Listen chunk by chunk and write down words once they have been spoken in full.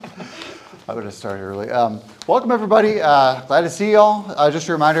I'm going to start early. Welcome, everybody. Glad to see y'all. Just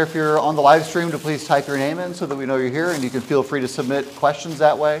a reminder, if you're on the live stream, to please type your name in so that we know you're here, and you can feel free to submit questions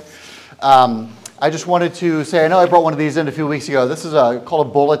that way. I just wanted to say, I know I brought one of these in a few weeks ago. This is called a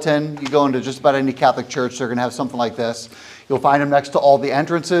bulletin. You go into just about any Catholic church, they're going to have something like this. You'll find them next to all the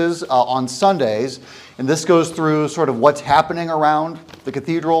entrances on Sundays. And this goes through sort of what's happening around the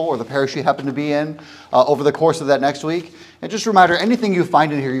cathedral or the parish you happen to be in over the course of that next week. And just a reminder, anything you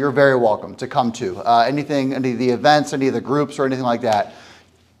find in here, you're very welcome to come to. Any of the events, any of the groups or anything like that,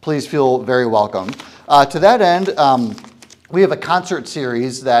 please feel very welcome. To that end, we have a concert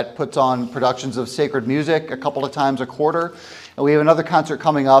series that puts on productions of sacred music a couple of times a quarter. And we have another concert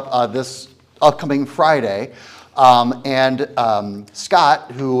coming up this upcoming Friday.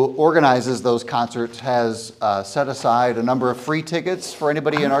 Scott, who organizes those concerts, has set aside a number of free tickets for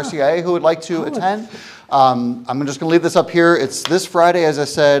anybody in RCIA who would like to attend. I'm just going to leave this up here. It's this Friday, as I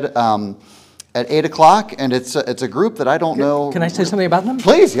said, at 8 o'clock, and it's a group that I don't know. Can I say something about them?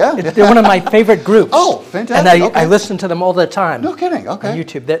 Please, yeah. They're one of my favorite groups. Oh, fantastic. And I listen to them all the time. No kidding, okay. On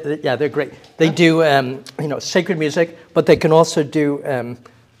YouTube. They're great. They do sacred music, but they can also do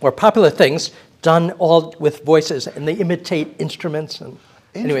more popular things, done all with voices, and they imitate instruments. And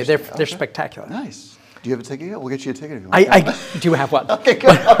anyway, they're spectacular. Nice. Do you have a ticket yet? We'll get you a ticket if you want. I do have one. Okay,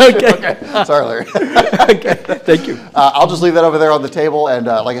 good. Okay. Sorry, Larry. Okay, thank you. I'll just leave that over there on the table. And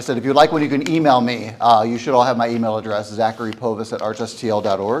like I said, if you'd like one, you can email me. You should all have my email address,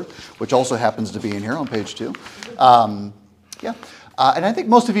 zacharypovis@archstl.org, which also happens to be in here on page 2. And I think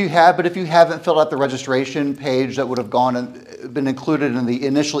most of you have, but if you haven't filled out the registration page, that would have gone and been included in the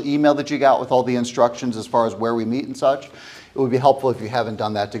initial email that you got with all the instructions as far as where we meet and such. It would be helpful if you haven't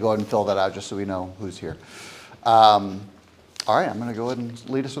done that to go ahead and fill that out just so we know who's here. All right, I'm going to go ahead and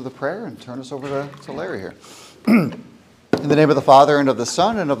lead us with a prayer and turn us over to Larry here. In the name of the Father, and of the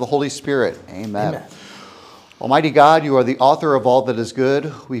Son, and of the Holy Spirit. Amen. Amen. Almighty God, you are the author of all that is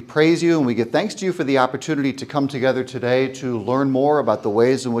good. We praise you and we give thanks to you for the opportunity to come together today to learn more about the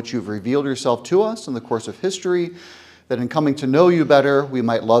ways in which you've revealed yourself to us in the course of history, that in coming to know you better, we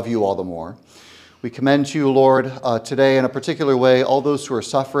might love you all the more. We commend to you, Lord, today in a particular way, all those who are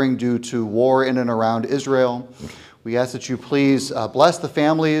suffering due to war in and around Israel. We ask that you please bless the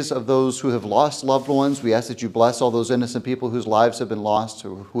families of those who have lost loved ones. We ask that you bless all those innocent people whose lives have been lost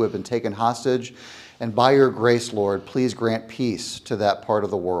or who have been taken hostage. And by your grace, Lord, please grant peace to that part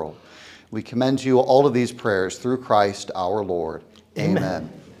of the world. We commend to you all of these prayers through Christ our Lord. Amen.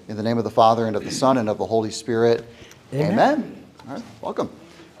 In the name of the Father, and of the Son, and of the Holy Spirit. Amen. All right, welcome.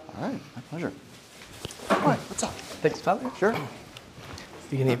 All right, my pleasure. All right, what's up? Thanks, Father. Sure.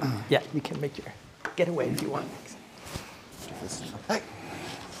 You can you can make your getaway if you want. Hey.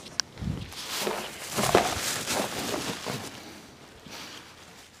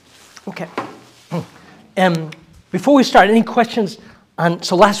 Okay. Before we start, any questions on,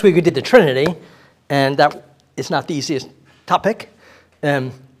 so last week we did the Trinity, and that is not the easiest topic.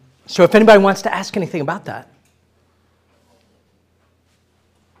 So if anybody wants to ask anything about that.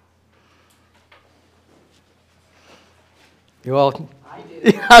 You all? I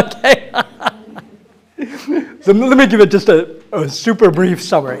did. Okay. So let me give it just a super brief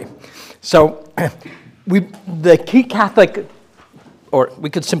summary. So the key Catholic, or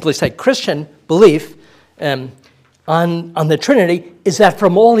we could simply say Christian belief on the Trinity is that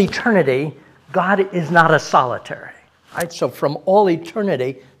from all eternity, God is not a solitary. Right? So from all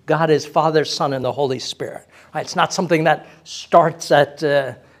eternity, God is Father, Son, and the Holy Spirit. Right? It's not something that starts at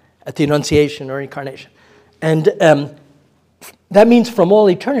the Annunciation or Incarnation. And that means from all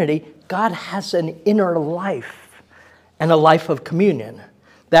eternity, God has an inner life and a life of communion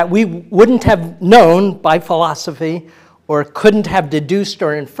that we wouldn't have known by philosophy or couldn't have deduced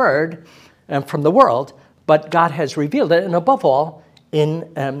or inferred from the world, but God has revealed it, and above all,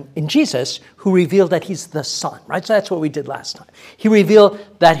 in Jesus, who revealed that he's the Son, right? So that's what we did last time. He revealed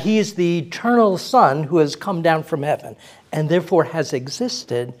that he is the eternal Son who has come down from heaven and therefore has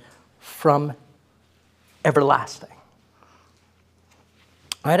existed from everlasting.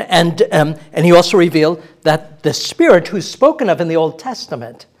 Right? And he also revealed that the Spirit who's spoken of in the Old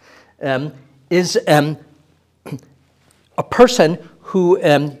Testament is a person who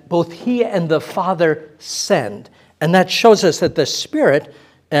both he and the Father send. And that shows us that the Spirit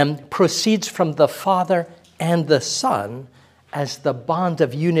proceeds from the Father and the Son as the bond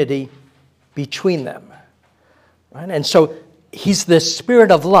of unity between them. Right? And so he's the Spirit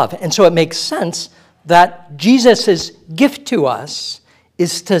of love. And so it makes sense that Jesus' gift to us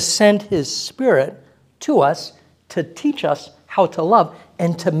is to send his Spirit to us to teach us how to love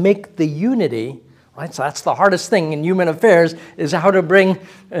and to make the unity right? So that's the hardest thing in human affairs, is how to bring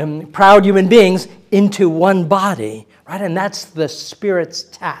proud human beings into one body, right? And that's the Spirit's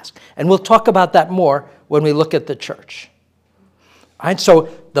task. And we'll talk about that more when we look at the church. Right? So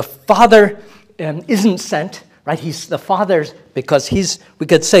the Father isn't sent, right? He's the Father's, because he's, we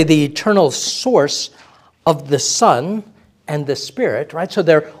could say, the eternal source of the Son and the Spirit, right? So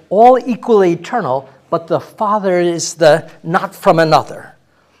they're all equally eternal, but the Father is the not from another.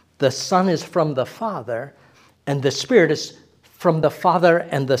 The Son is from the Father, and the Spirit is from the Father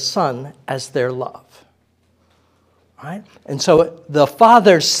and the Son as their love. Right? And so the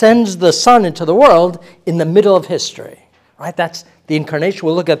Father sends the Son into the world in the middle of history. Right? That's the incarnation.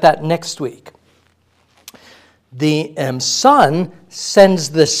 We'll look at that next week. The Son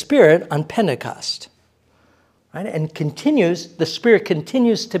sends the Spirit on Pentecost. Right? And the Spirit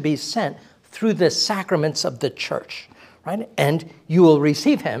continues to be sent through the sacraments of the church. Right? And you will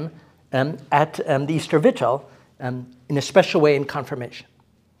receive him at the Easter Vigil in a special way in confirmation.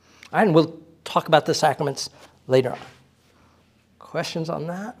 Right? And we'll talk about the sacraments later on. Questions on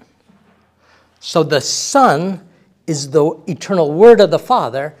that? So the Son is the eternal Word of the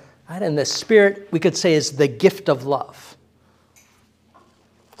Father, right? And the Spirit, we could say, is the gift of love.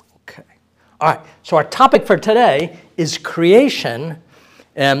 Okay. All right. So our topic for today is creation,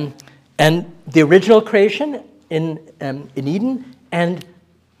 and the original creation in Eden, and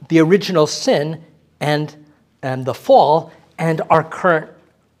the original sin, and the fall, and our current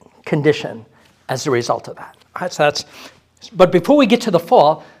condition as a result of that. All right. So but before we get to the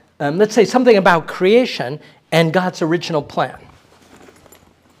fall, let's say something about creation and God's original plan.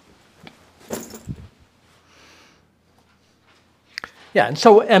 Yeah, and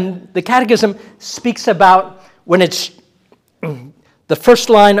so the Catechism speaks about when it's the first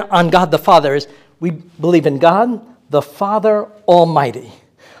line on God the Father is, we believe in God, the Father Almighty.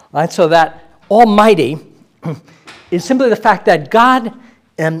 Right? So that Almighty is simply the fact that God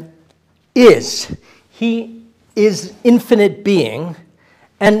He is infinite being,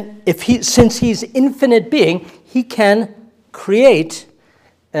 and since he's infinite being, he can create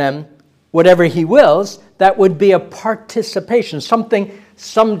whatever he wills. That would be a participation,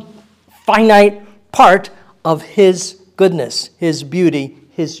 some finite part of his goodness, his beauty,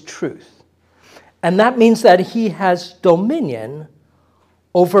 his truth. And that means that he has dominion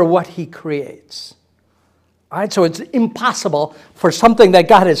over what he creates. All right, so it's impossible for something that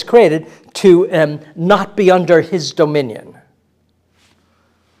God has created to not be under his dominion.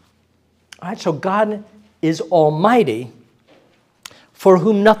 All right, so God is almighty, for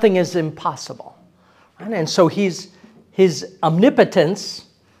whom nothing is impossible. Right? And so his omnipotence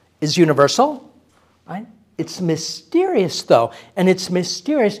is universal. Right? It's mysterious, though, and it's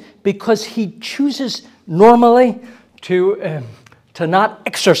mysterious because he chooses normally to not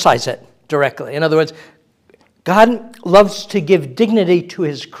exercise it directly. In other words, God loves to give dignity to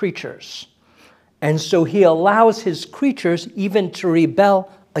his creatures. And so he allows his creatures even to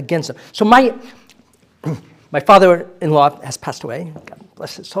rebel against him. So my father-in-law has passed away, God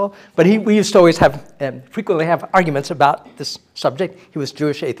bless his soul, but we used to always frequently have arguments about this subject. He was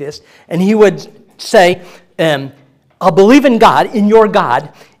Jewish atheist, and he would say, I'll believe in God, in your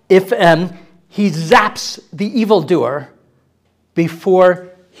God, if he zaps the evildoer before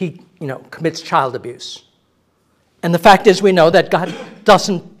he commits child abuse. And the fact is, we know that God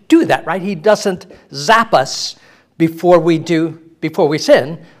doesn't do that, right? He doesn't zap us before we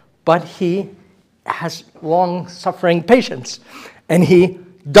sin, but he has long-suffering patience, and he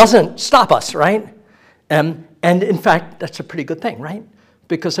doesn't stop us, right? And in fact, that's a pretty good thing, right?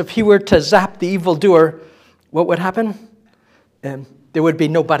 Because if he were to zap the evildoer, what would happen? There would be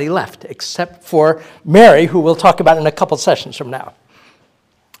nobody left except for Mary, who we'll talk about in a couple sessions from now.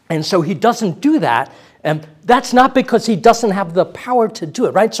 And so he doesn't do that. And that's not because he doesn't have the power to do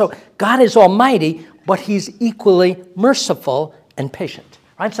it, right? So God is almighty, but he's equally merciful and patient,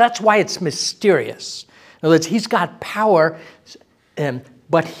 right? So that's why it's mysterious. In other words, he's got power,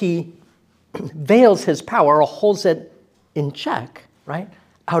 but he veils his power or holds it in check, right,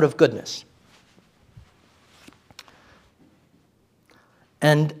 out of goodness.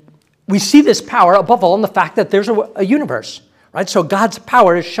 And we see this power, above all, in the fact that there's a universe. Right? So God's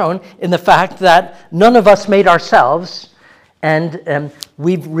power is shown in the fact that none of us made ourselves, and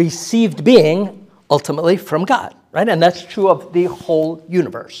we've received being ultimately from God. Right? And that's true of the whole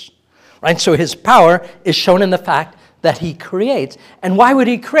universe. Right? So his power is shown in the fact that he creates. And why would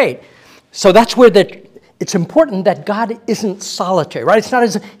he create? So that's where it's important that God isn't solitary. Right? It's not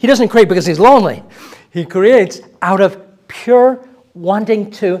as he doesn't create because he's lonely. He creates out of pure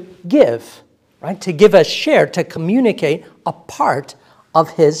wanting to give. Right? To give a share, to communicate a part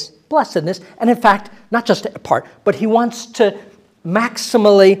of his blessedness. And in fact, not just a part, but he wants to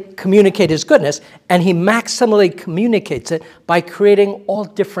maximally communicate his goodness, and he maximally communicates it by creating all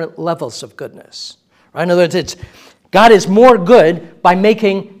different levels of goodness. Right? In other words, God is more good by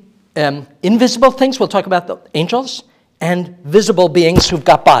making invisible things, we'll talk about the angels, and visible beings who've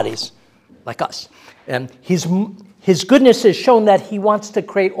got bodies, like us. His goodness is shown that he wants to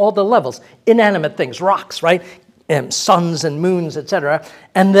create all the levels, inanimate things, rocks, right? Suns and moons, etc.,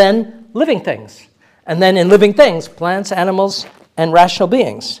 and then living things. And then in living things, plants, animals, and rational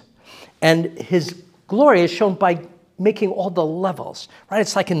beings. And his glory is shown by making all the levels, right?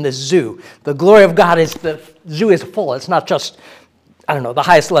 It's like in the zoo. The glory of God is, the zoo is full. It's not just, I don't know, the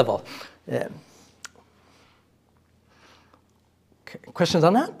highest level. Okay. Questions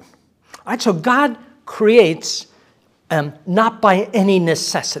on that? All right, so God creates not by any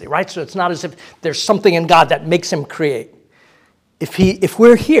necessity, right? So it's not as if there's something in God that makes him create. If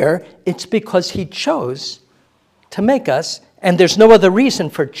we're here, it's because he chose to make us, and there's no other reason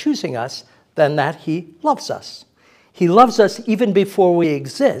for choosing us than that he loves us. He loves us even before we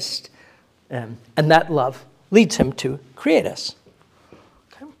exist, and that love leads him to create us.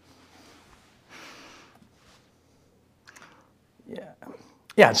 Okay.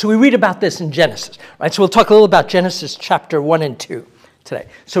 Yeah, so we read about this in Genesis, right? So we'll talk a little about Genesis chapter 1 and 2 today.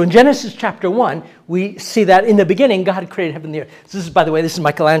 So in Genesis chapter 1, we see that in the beginning, God created heaven and the earth. So this is, by the way, this is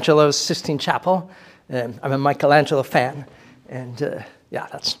Michelangelo's Sistine Chapel. I'm a Michelangelo fan, and yeah,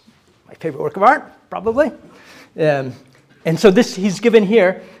 that's my favorite work of art, probably. And so this, he's given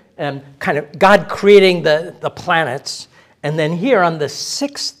here kind of God creating the planets, and then here on the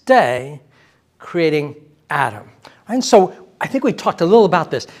sixth day, creating Adam. And so I think we talked a little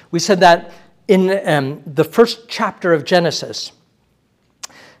about this. We said that in the first chapter of Genesis,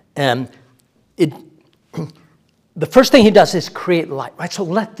 the first thing he does is create light, right? So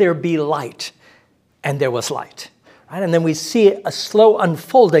let there be light, and there was light, right? And then we see a slow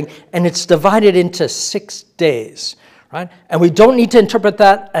unfolding, and it's divided into 6 days, right? And we don't need to interpret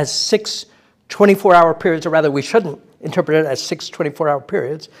that as 6 24-hour periods, or rather we shouldn't interpret it as 6 24-hour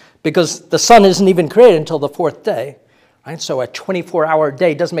periods, because the sun isn't even created until the 4th day, right? So a 24-hour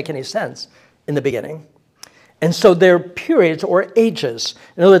day doesn't make any sense in the beginning. And so they're periods or ages.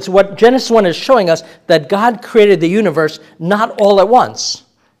 In other words, what Genesis 1 is showing us, that God created the universe not all at once.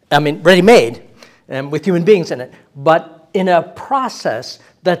 I mean, ready-made, with human beings in it, but in a process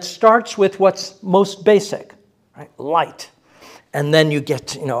that starts with what's most basic, right? Light. And then you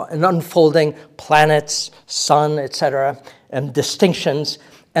get, an unfolding, planets, sun, etc., and distinctions.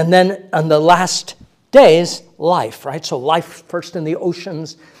 And then on the last days, life, right? So life first in the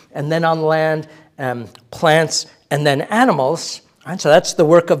oceans, and then on land, plants, and then animals. Right? So that's the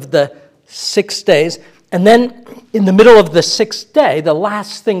work of the 6 days. And then in the middle of the 6th day, the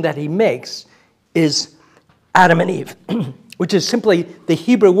last thing that he makes is Adam and Eve, which is simply the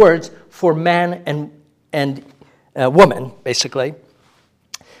Hebrew words for man and woman, basically,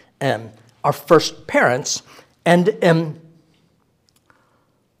 our first parents. And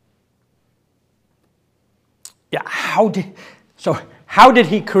how did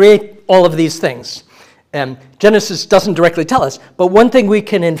he create all of these things? Genesis doesn't directly tell us, but one thing we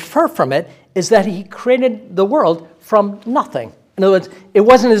can infer from it is that he created the world from nothing. In other words, it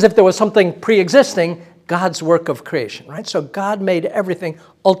wasn't as if there was something pre-existing, God's work of creation, right? So God made everything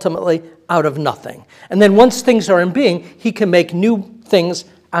ultimately out of nothing. And then once things are in being, he can make new things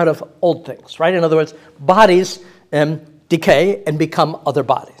out of old things, right? In other words, bodies decay and become other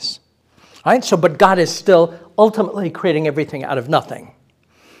bodies, right? So, but God is still ultimately creating everything out of nothing.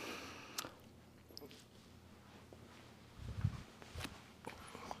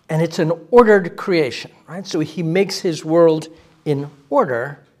 And it's an ordered creation, right? So he makes his world in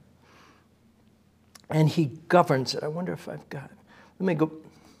order, and he governs it. I wonder if I've got it. Let me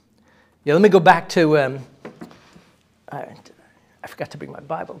go back to, I forgot to bring my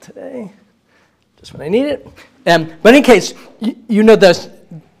Bible today, just when I need it. But in any case, you know this.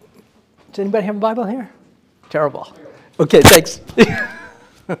 Does anybody have a Bible here? Terrible. Okay, thanks.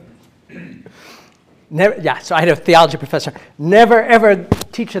 So I had a theology professor. Never, ever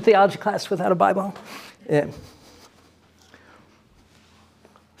teach a theology class without a Bible.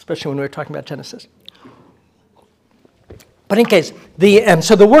 Especially when we were talking about Genesis. But in case,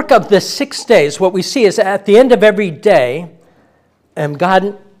 so the work of the 6 days, what we see is at the end of every day,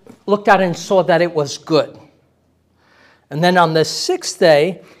 God looked at it and saw that it was good. And then on the 6th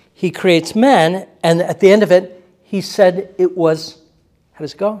day, he creates man, and at the end of it, he said it was, how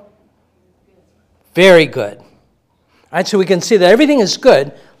does it go? Very good. All right, so we can see that everything is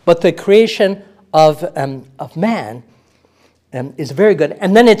good, but the creation of man is very good.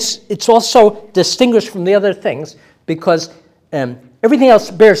 And then it's also distinguished from the other things because everything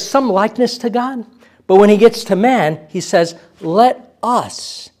else bears some likeness to God. But when he gets to man, he says, let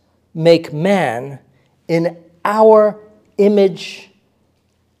us make man in our image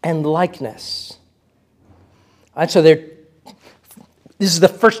and likeness. All right, so this is the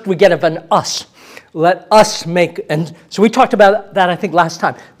first we get of an us. Let us make, and so we talked about that, I think, last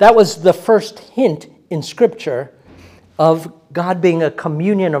time. That was the first hint in Scripture of God being a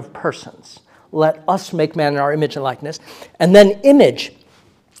communion of persons. Let us make man in our image and likeness. And then image.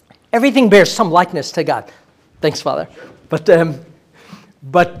 Everything bears some likeness to God. Thanks, Father. But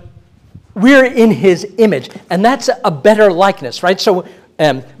we're in his image, and that's a better likeness, right? So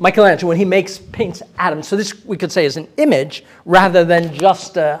Michelangelo, when he paints Adam, so this we could say is an image rather than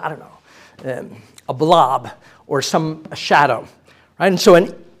just, I don't know, a blob or a shadow, right? And so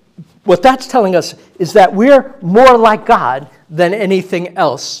what that's telling us is that we're more like God than anything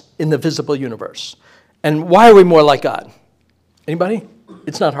else in the visible universe. And why are we more like God? Anybody?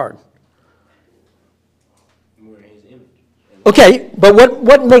 It's not hard. We're in his image. Okay, but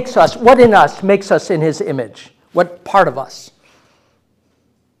what in us makes us in his image? What part of us?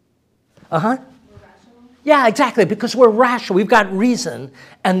 Uh-huh. We're rational? Yeah, exactly, because we're rational. We've got reason,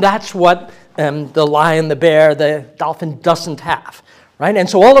 and that's what the lion, the bear, the dolphin doesn't have, right? And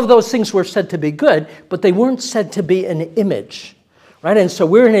so all of those things were said to be good, but they weren't said to be an image, right? And so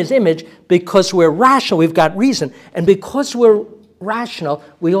we're in his image because we're rational. We've got reason, and because we're rational,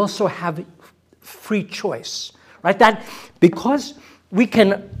 we also have free choice, right? That because we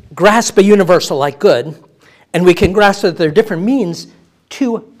can grasp a universal like good, and we can grasp that there are different means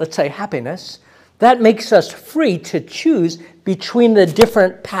to, let's say, happiness, that makes us free to choose between the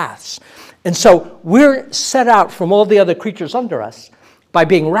different paths. And so we're set out from all the other creatures under us by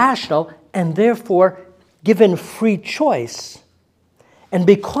being rational and therefore given free choice. And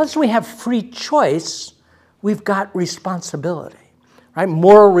because we have free choice, we've got responsibility, right?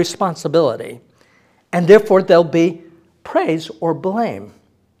 Moral responsibility. And therefore there'll be praise or blame,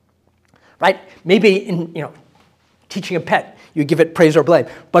 right? Maybe in, teaching a pet, you give it praise or blame,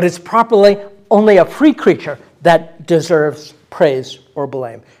 but it's properly only a free creature that deserves praise or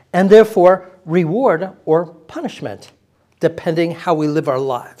blame, and therefore reward or punishment, depending how we live our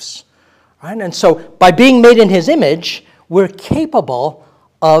lives. Right? And so by being made in his image, we're capable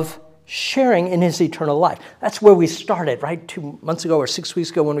of sharing in his eternal life. That's where we started, right? 2 months ago or 6 weeks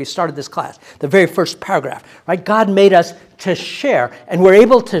ago when we started this class, the very first paragraph, right? God made us to share, and we're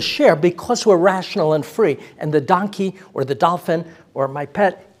able to share because we're rational and free, and the donkey or the dolphin or my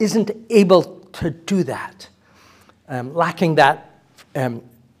pet isn't able to do that, lacking that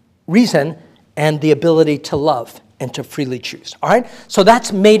reason and the ability to love and to freely choose, all right? So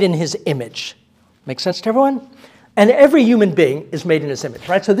that's made in his image. Make sense to everyone? And every human being is made in his image,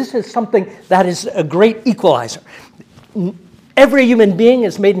 right? So this is something that is a great equalizer. Every human being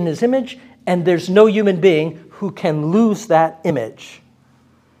is made in his image, and there's no human being who can lose that image.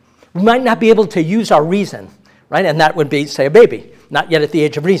 We might not be able to use our reason, right? And that would be, say, a baby, not yet at the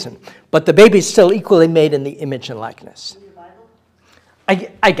age of reason. But the baby's still equally made in the image and likeness. Your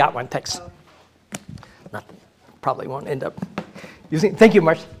Bible? I got one, thanks. Nothing. Probably won't end up using. Thank you,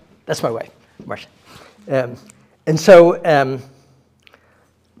 Marcia. That's my way, Marcia. And so,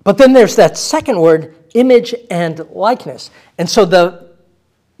 but then there's that second word, image and likeness. And so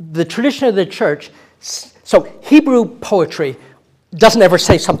the tradition of the church, so Hebrew poetry doesn't ever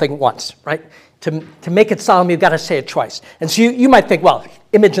say something once, right? To make it solemn, you've got to say it twice. And so you might think, well,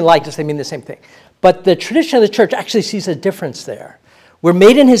 image and likeness, they mean the same thing. But the tradition of the church actually sees a difference there. We're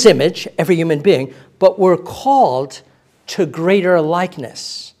made in his image, every human being, but we're called to greater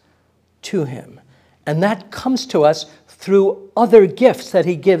likeness to him. And that comes to us through other gifts that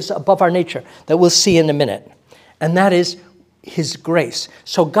he gives above our nature that we'll see in a minute. And that is his grace.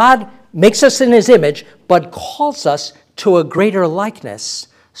 So God makes us in his image, but calls us to a greater likeness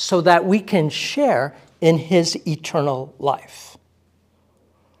so that we can share in his eternal life.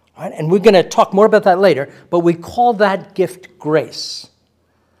 All right? And we're going to talk more about that later, but we call that gift grace.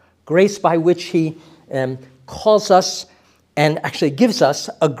 Grace by which he calls us and actually gives us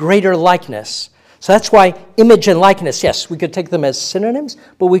a greater likeness. So that's why image and likeness, yes, we could take them as synonyms,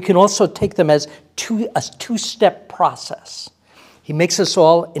 but we can also take them as a two-step process. He makes us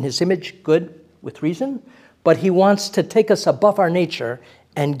all in his image, good, with reason, but he wants to take us above our nature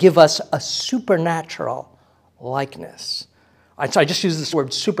and give us a supernatural likeness. All right, so I just use this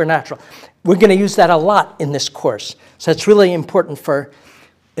word supernatural. We're going to use that a lot in this course. So it's really important for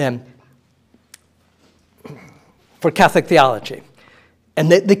Catholic theology. And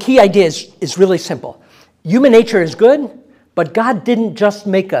the key idea is really simple. Human nature is good, But God didn't just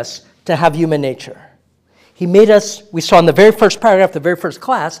make us to have human nature. He made us, we saw in the very first paragraph, the very first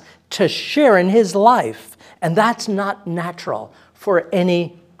class, to share in his life. And that's not natural for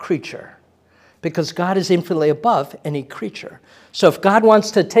any creature, because God is infinitely above any creature. So if God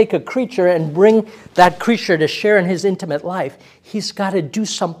wants to take a creature and bring that creature to share in his intimate life, he's got to do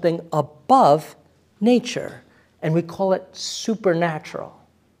something above nature. And we call it supernatural.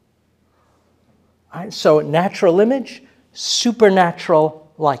 All right? So natural image,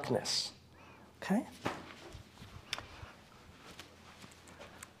 supernatural likeness. Okay?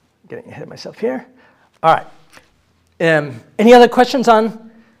 Getting ahead of myself here. All right. Any other questions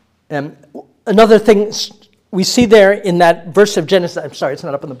on another thing we see there in that verse of Genesis? I'm sorry, it's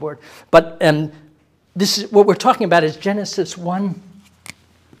not up on the board. But this is what we're talking about is Genesis 1.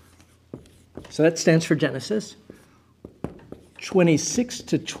 So that stands for Genesis 26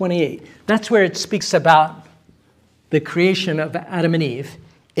 to 28. That's where it speaks about the creation of Adam and Eve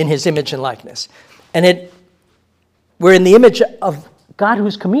in his image and likeness. And we're in the image of God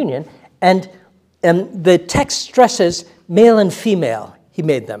who's communion, and the text stresses male and female, he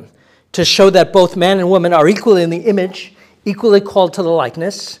made them, to show that both man and woman are equally in the image, equally called to the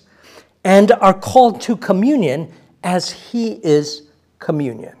likeness, and are called to communion as he is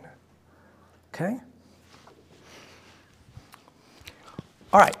communion. Okay?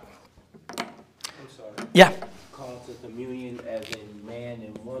 All right. I'm sorry. Yeah. Called to communion as in man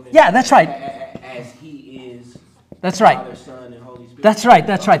and woman. Yeah, that's right. As he is. That's right. Father, Son, and Holy Spirit. That's right,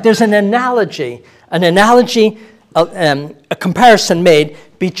 that's right. There's an analogy, a comparison made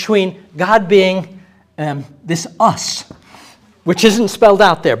between God being this us, which isn't spelled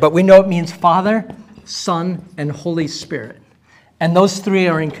out there, but we know it means Father, Son, and Holy Spirit. And those three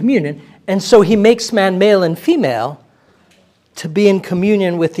are in communion. And so he makes man male and female to be in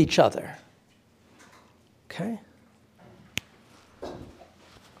communion with each other. Okay? I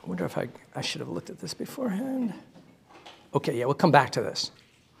wonder if I should have looked at this beforehand. Okay, yeah, we'll come back to this.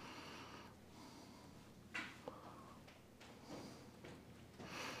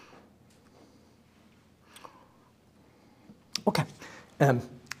 Okay,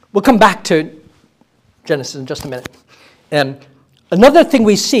 we'll come back to Genesis in just a minute. Another thing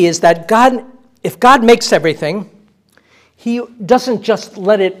we see is that God, if God makes everything, he doesn't just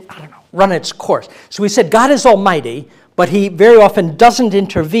let it, run its course. So we said God is almighty, but he very often doesn't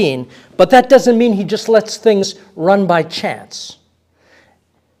intervene, but that doesn't mean he just lets things run by chance.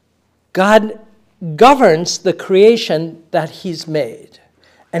 God governs the creation that he's made,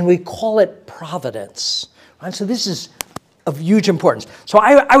 and we call it providence. Right? So this is of huge importance. So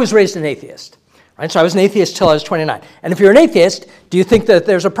I was raised an atheist. Right? So I was an atheist till I was 29. And if you're an atheist, do you think that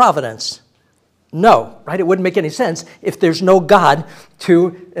there's a providence? No, right? It wouldn't make any sense if there's no God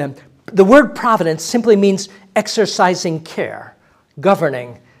to... the word providence simply means exercising care,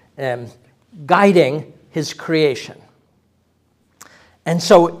 governing, guiding his creation. And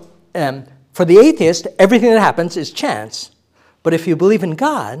so for the atheist, everything that happens is chance. But if you believe in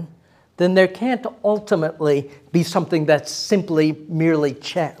God, then there can't ultimately be something that's simply merely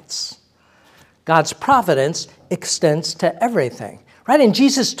chance. God's providence extends to everything. Right? And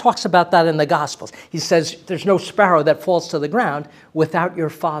Jesus talks about that in the Gospels. He says, there's no sparrow that falls to the ground without your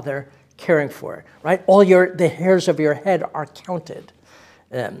Father caring for it. Right? All the hairs of your head are counted.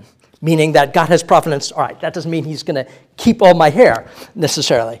 Meaning that God has providence. All right, that doesn't mean he's going to keep all my hair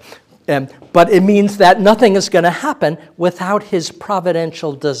necessarily. But it means that nothing is going to happen without his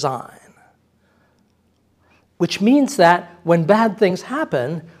providential design. Which means that when bad things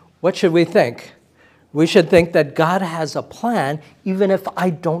happen, what should we think? We should think that God has a plan even if I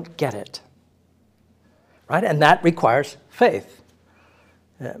don't get it. Right? And that requires faith.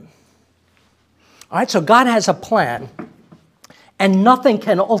 All right, so God has a plan, and nothing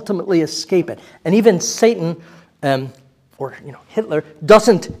can ultimately escape it. And even Satan or Hitler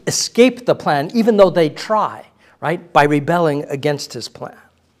doesn't escape the plan, even though they try, right, by rebelling against his plan.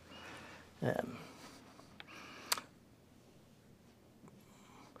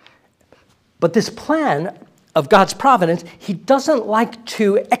 But this plan of God's providence, he doesn't like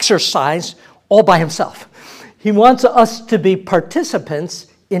to exercise all by himself. He wants us to be participants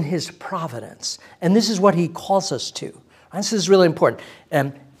in his providence. And this is what he calls us to. This is really important.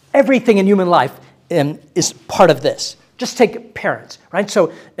 Everything in human life is part of this. Just take parents, right?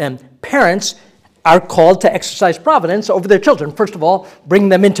 So parents are called to exercise providence over their children. First of all, bring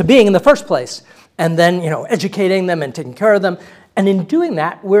them into being in the first place. And then, educating them and taking care of them. And in doing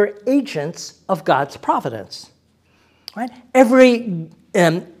that, we're agents of God's providence, right? Every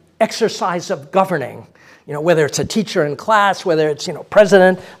exercise of governing, whether it's a teacher in class, whether it's,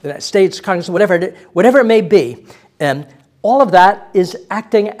 president, the United States, Congress, whatever it may be, all of that is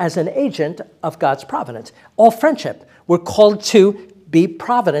acting as an agent of God's providence. All friendship, we're called to be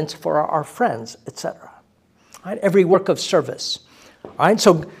providence for our friends, etc. Right? Every work of service. All right?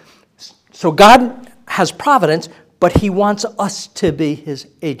 So God has providence, but he wants us to be his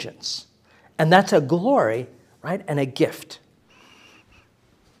agents. And that's a glory, right, and a gift.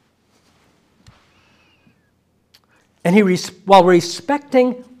 And while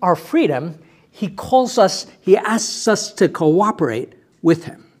respecting our freedom, he asks us to cooperate with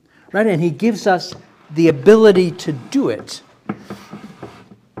him, right? And he gives us the ability to do it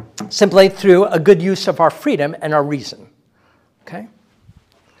simply through a good use of our freedom and our reason, okay?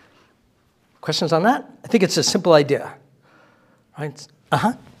 Questions on that? I think it's a simple idea, right?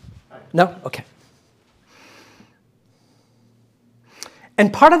 No? Okay.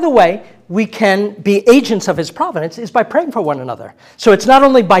 And part of the way we can be agents of his providence is by praying for one another. So it's not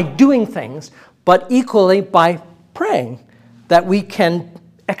only by doing things, but equally by praying that we can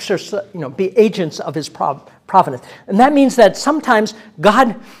exercise, be agents of his providence. And that means that sometimes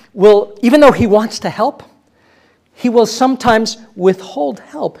God will, even though he wants to help, he will sometimes withhold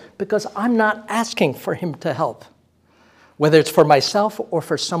help because I'm not asking for him to help, whether it's for myself or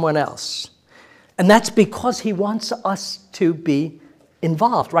for someone else. And that's because he wants us to be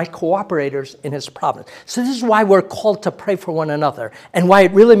involved, right? Cooperators in his providence. So this is why we're called to pray for one another and why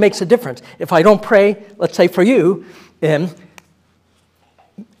it really makes a difference. If I don't pray, let's say for you, I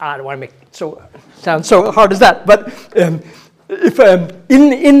don't want to make it sound so hard as that, but if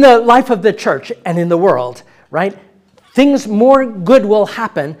in the life of the church and in the world, right, things more good will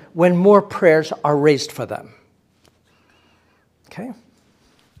happen when more prayers are raised for them. Okay?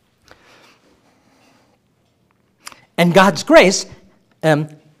 And God's grace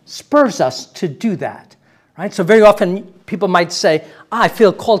spurs us to do that, right? So very often people might say, I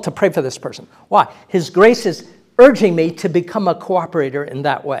feel called to pray for this person. Why? His grace is urging me to become a cooperator in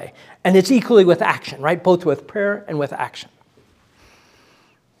that way. And it's equally with action, right? Both with prayer and with action.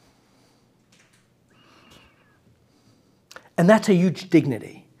 And that's a huge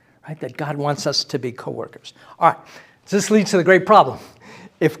dignity, right? That God wants us to be co-workers. All right, so this leads to the great problem.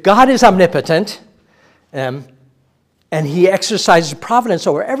 If God is omnipotent, and he exercises providence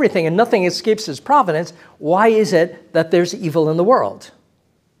over everything, and nothing escapes his providence, why is it that there's evil in the world?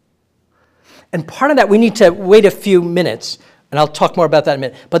 And part of that, we need to wait a few minutes, and I'll talk more about that in a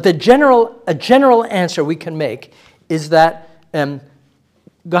minute. But a general answer we can make is that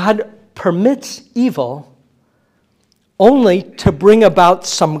God permits evil only to bring about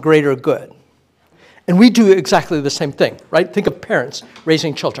some greater good. And we do exactly the same thing, right? Think of parents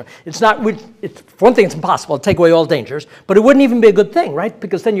raising children. For one thing, it's impossible to take away all dangers, but it wouldn't even be a good thing, right?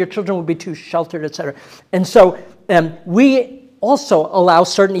 Because then your children would be too sheltered, etc. And so we also allow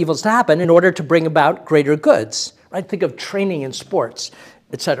certain evils to happen in order to bring about greater goods, right? Think of training in sports,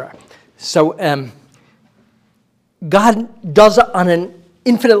 etc. So God does on an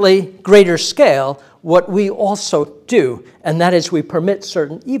infinitely greater scale what we also do, and that is we permit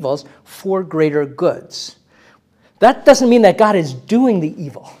certain evils for greater goods. That doesn't mean that God is doing the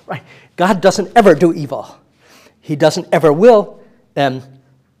evil, right? God doesn't ever do evil. He doesn't ever will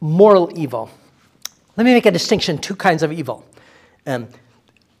moral evil. Let me make a distinction, two kinds of evil.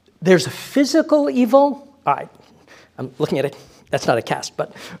 There's physical evil. All right, I'm looking at it. That's not a cast, but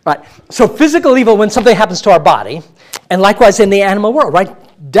all right. So physical evil when something happens to our body, and likewise in the animal world, right?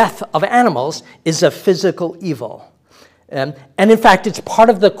 Death of animals is a physical evil. And in fact, it's part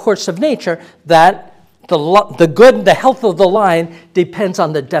of the course of nature that the health of the lion depends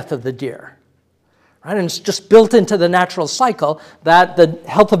on the death of the deer. Right? And it's just built into the natural cycle that the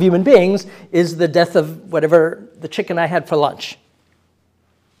health of human beings is the death of whatever the chicken I had for lunch.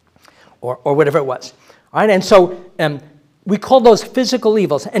 Or whatever it was. All right? And so we call those physical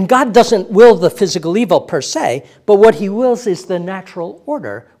evils. And God doesn't will the physical evil per se, but what he wills is the natural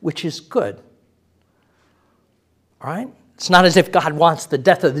order, which is good. All right? It's not as if God wants the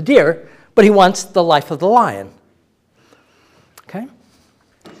death of the deer, but he wants the life of the lion. Okay?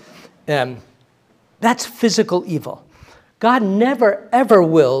 That's physical evil. God never, ever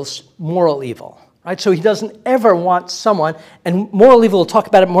wills moral evil. Right? So he doesn't ever want someone, and moral evil, we'll talk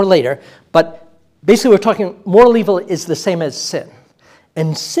about it more later, but basically, we're talking moral evil is the same as sin.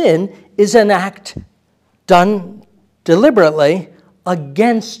 And sin is an act done deliberately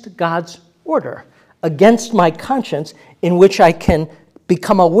against God's order, against my conscience, in which I can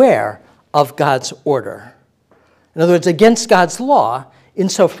become aware of God's order. In other words, against God's law,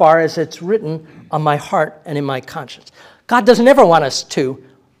 insofar as it's written on my heart and in my conscience. God doesn't ever want us to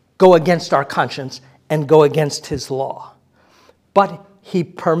go against our conscience and go against his law. But he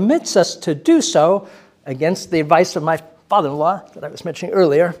permits us to do so against the advice of my father-in-law that I was mentioning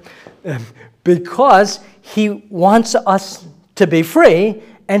earlier, because he wants us to be free,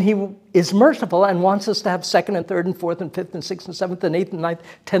 and he is merciful and wants us to have second and third and fourth and fifth and sixth and seventh and eighth and ninth,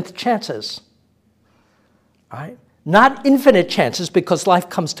 10th chances. All right? Not infinite chances because life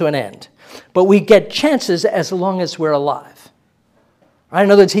comes to an end. But we get chances as long as we're alive. All right?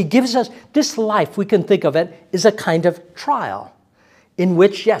 In other words, he gives us this life, we can think of it, is a kind of trial in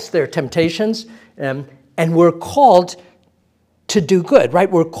which, yes, there are temptations, and we're called to do good,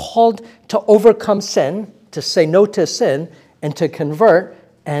 right? We're called to overcome sin, to say no to sin, and to convert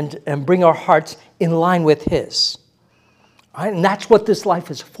and bring our hearts in line with his. Right? And that's what this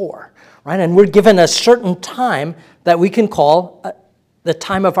life is for. Right? And we're given a certain time that we can call the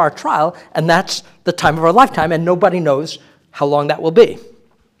time of our trial, and that's the time of our lifetime, and nobody knows how long that will be.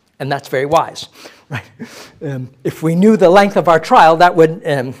 And that's very wise. Right? If we knew the length of our trial, that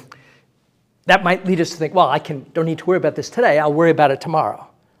might lead us to think, well, don't need to worry about this today, I'll worry about it tomorrow.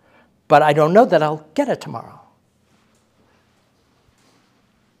 But I don't know that I'll get it tomorrow.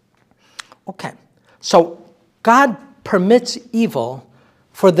 Okay, so God permits evil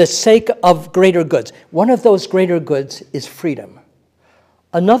for the sake of greater goods. One of those greater goods is freedom.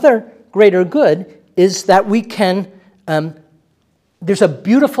 Another greater good is that we can, there's a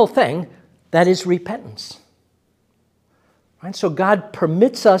beautiful thing that is repentance. Right? So God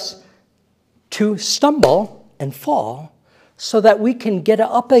permits us to stumble and fall so that we can get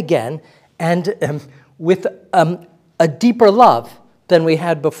up again and with a deeper love than we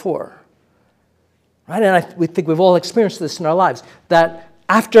had before. Right? And we think we've all experienced this in our lives, that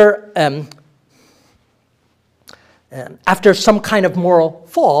after some kind of moral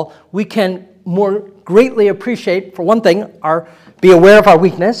fall, we can more greatly appreciate, for one thing, be aware of our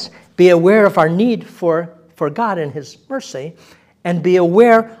weakness, be aware of our need for God and his mercy, and be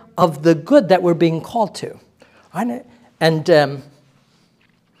aware of the good that we're being called to. Right? And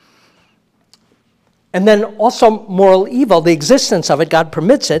then also moral evil, the existence of it, God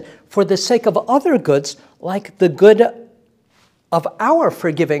permits it for the sake of other goods, like the good of our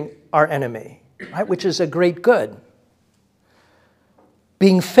forgiving our enemy, right? Which is a great good.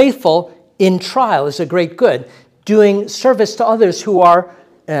 Being faithful in trial is a great good. Doing service to others who are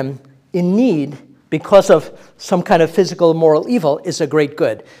in need because of some kind of physical or moral evil is a great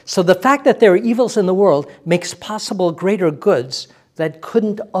good. So the fact that there are evils in the world makes possible greater goods that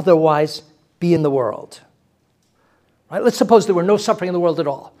couldn't otherwise be in the world. Right? Let's suppose there were no suffering in the world at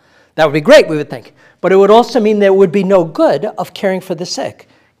all. That would be great, we would think. But it would also mean there would be no good of caring for the sick,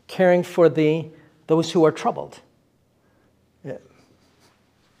 caring for those who are troubled. Yeah.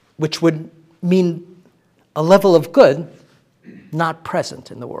 Which would mean a level of good not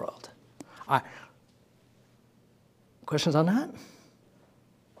present in the world. All right. Questions on that?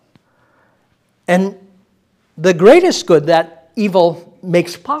 And the greatest good that evil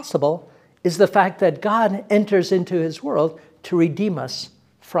makes possible is the fact that God enters into his world to redeem us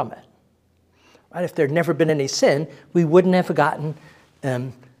from it. Right? If there had never been any sin, we wouldn't have gotten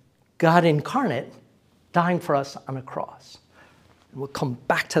God incarnate dying for us on a cross. We'll come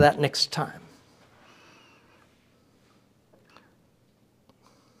back to that next time.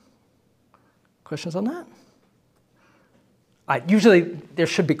 Questions on that? Usually there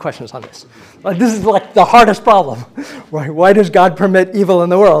should be questions on this. This is like the hardest problem. Right? Why does God permit evil in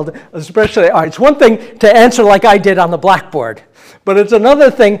the world? Especially, it's one thing to answer like I did on the blackboard, but it's another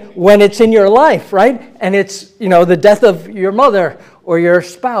thing when it's in your life, right? And it's, the death of your mother or your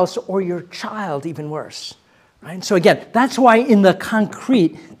spouse or your child, even worse. Right? So again, that's why in the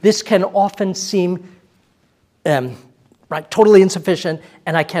concrete, this can often seem totally insufficient,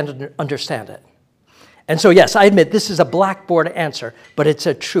 and I can't understand it. And so, yes, I admit this is a blackboard answer, but it's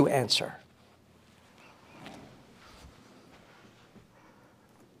a true answer.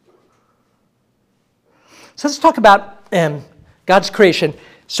 So let's talk about God's creation.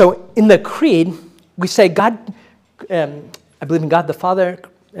 So in the Creed, we say God, I believe in God the Father,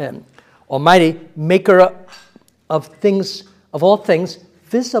 Almighty, maker of things, of all things,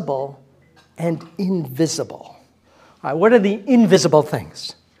 visible and invisible. All right, what are the invisible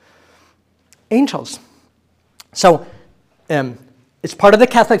things? Angels. So it's part of the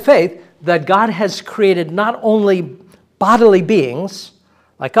Catholic faith that God has created not only bodily beings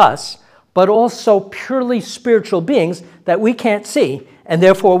like us, but also purely spiritual beings that we can't see, and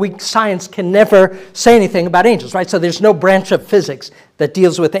therefore science can never say anything about angels, right? So there's no branch of physics that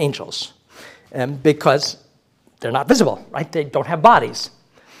deals with angels because they're not visible, right? They don't have bodies.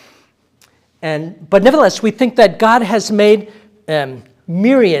 But nevertheless, we think that God has made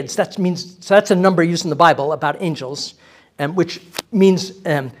myriads, so that's a number used in the Bible about angels, which means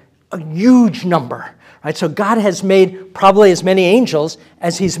a huge number, Right? So God has made probably as many angels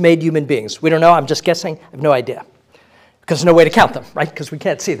as he's made human beings. We don't know. I'm just guessing. I have no idea. Because there's no way to count them, right? Because we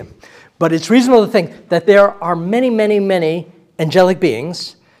can't see them. But it's reasonable to think that there are many, many, many angelic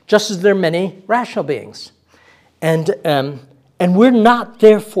beings, just as there are many rational beings. And we're not,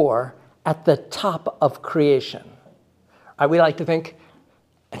 therefore, at the top of creation. We like to think,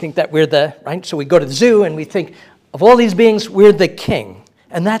 I think that we're the, right? So we go to the zoo and we think, of all these beings, we're the king.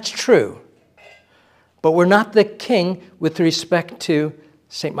 And that's true. But we're not the king with respect to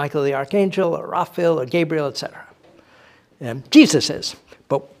St. Michael the Archangel or Raphael or Gabriel, etc. Jesus is,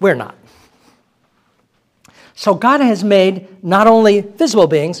 but we're not. So God has made not only visible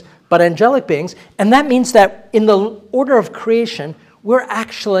beings, but angelic beings. And that means that in the order of creation, we're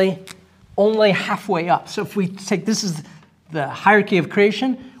actually only halfway up. So if we take, this is the hierarchy of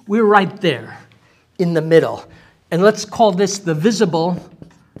creation, we're right there in the middle. And let's call this the visible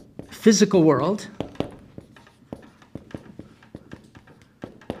physical world.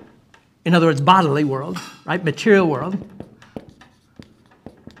 In other words, bodily world, right? Material world.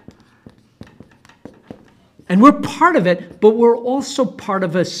 And we're part of it, but we're also part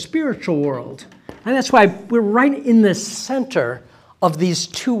of a spiritual world. And that's why we're right in the center of these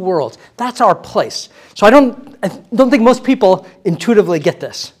two worlds. That's our place. So I don't think most people intuitively get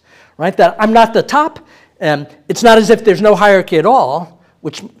this, right? That I'm not the top. It's not as if there's no hierarchy at all,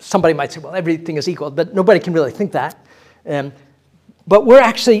 which somebody might say, well, everything is equal, but nobody can really think that. But we're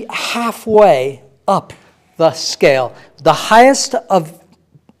actually halfway up the scale. The highest of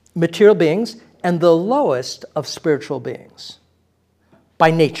material beings and the lowest of spiritual beings.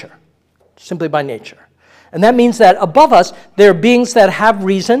 By nature. Simply by nature. And that means that above us, there are beings that have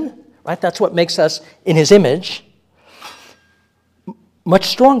reason, right? That's what makes us in his image, much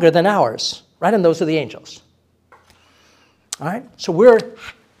stronger than ours, right? And those are the angels. All right? So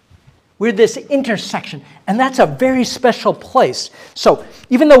we're this intersection, and that's a very special place. So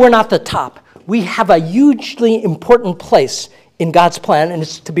even though we're not the top, we have a hugely important place in God's plan, and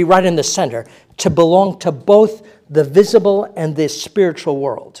it's to be right in the center, to belong to both the visible and the spiritual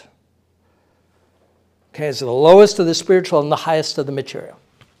world. Okay, it's the lowest of the spiritual and the highest of the material.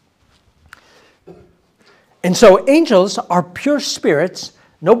 And so angels are pure spirits,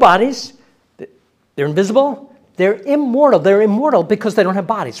 no bodies, they're invisible, they're immortal. They're immortal because they don't have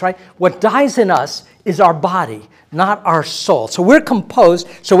bodies, right? What dies in us is our body, not our soul. So we're composed,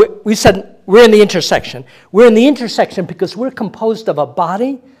 so we said we're in the intersection. We're in the intersection because we're composed of a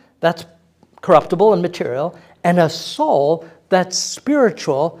body that's corruptible and material, and a soul that's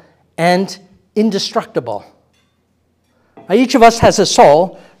spiritual and indestructible. Now, each of us has a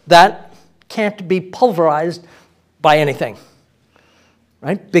soul that can't be pulverized by anything,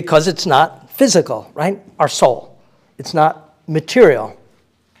 right? Because it's not physical, right? Our soul. It's not material.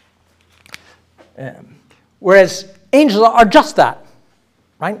 Whereas angels are just that,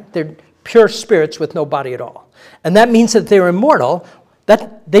 right? They're pure spirits with no body at all. And that means that they're immortal,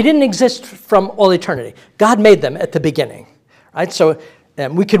 that they didn't exist from all eternity. God made them at the beginning, right? So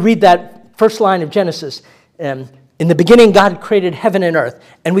we could read that first line of Genesis. In the beginning, God created heaven and earth.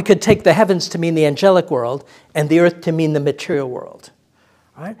 And we could take the heavens to mean the angelic world and the earth to mean the material world.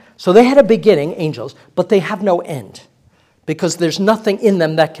 Right? So they had a beginning, angels, but they have no end because there's nothing in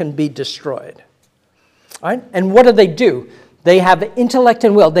them that can be destroyed. Right? And what do? They have intellect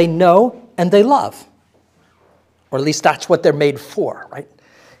and will. They know and they love. Or at least that's what they're made for, right?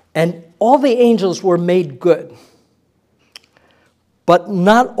 And all the angels were made good. But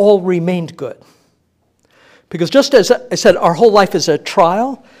not all remained good. Because just as I said, our whole life is a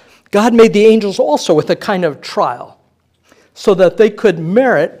trial, God made the angels also with a kind of trial so that they could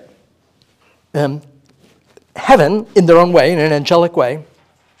merit heaven in their own way, in an angelic way,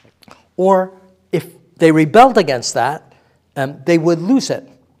 or if they rebelled against that, they would lose it,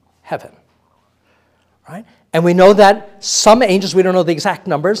 heaven. Right? And we know that some angels, we don't know the exact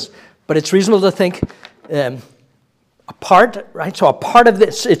numbers, but it's reasonable to think a part, right? So a part of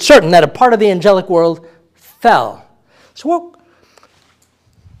this, it's certain that a part of the angelic world fell. So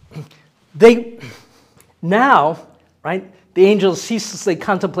they now, right? The angels ceaselessly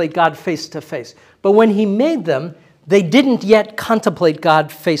contemplate God face to face. But when he made them, they didn't yet contemplate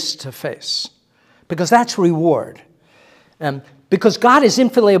God face to face. Because that's reward. Because God is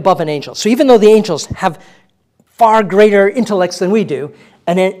infinitely above an angel. So even though the angels have far greater intellects than we do,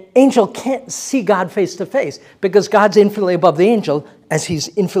 and an angel can't see God face to face because God's infinitely above the angel as he's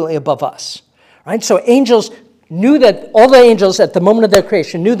infinitely above us. Right? So angels knew that, all the angels at the moment of their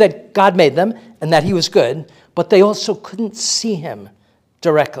creation knew that God made them and that he was good, but they also couldn't see him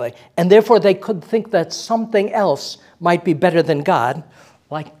directly. And therefore they could think that something else might be better than God,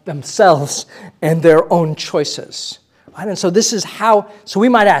 like themselves and their own choices. Right? And so this is how, so we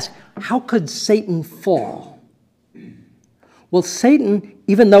might ask, how could Satan fall? Well, Satan,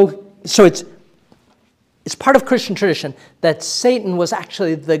 even though, so it's part of Christian tradition that Satan was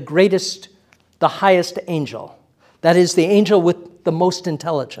actually the greatest, the highest angel. That is the angel with the most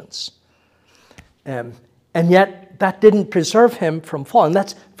intelligence. And yet that didn't preserve him from falling.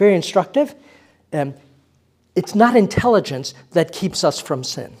 That's very instructive. It's not intelligence that keeps us from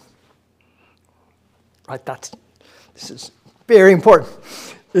sin. Right? This is very important.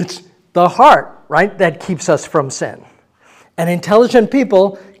 It's the heart, right, that keeps us from sin. And intelligent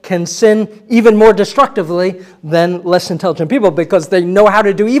people can sin even more destructively than less intelligent people because they know how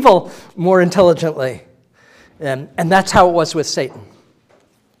to do evil more intelligently. And that's how it was with Satan.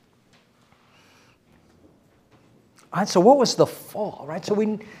 All right, so what was the fall, right? So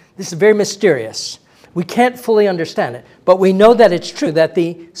this is very mysterious. We can't fully understand it, but we know that it's true that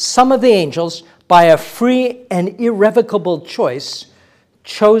some of the angels, by a free and irrevocable choice,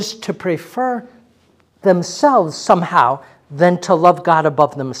 chose to prefer themselves somehow than to love God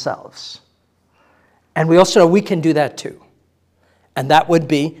above themselves. And we also know we can do that too. And that would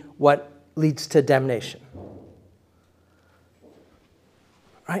be what leads to damnation.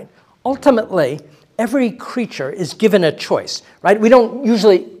 Right? Ultimately, every creature is given a choice, right?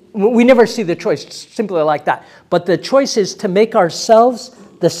 We never see the choice simply like that. But the choice is to make ourselves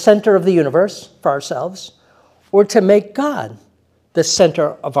the center of the universe for ourselves, or to make God the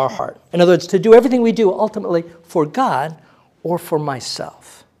center of our heart. In other words, to do everything we do ultimately for God or for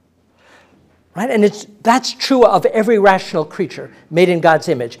myself. Right? And that's true of every rational creature made in God's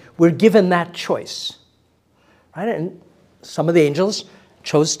image. We're given that choice. Right? And some of the angels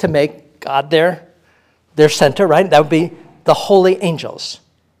chose to make God their center, right? That would be the holy angels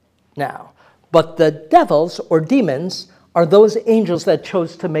now. But the devils or demons are those angels that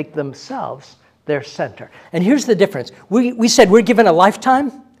chose to make themselves their center. And here's the difference. We said we're given a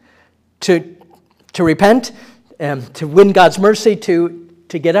lifetime to repent, to win God's mercy, to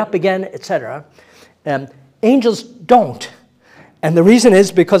get up again, etc. Angels don't. And the reason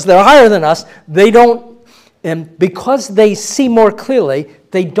is because they're higher than us, they don't, because they see more clearly,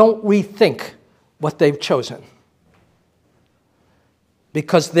 they don't rethink what they've chosen.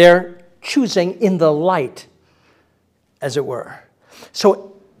 Because they're choosing in the light, as it were.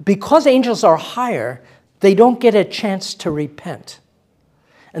 So because angels are higher, they don't get a chance to repent.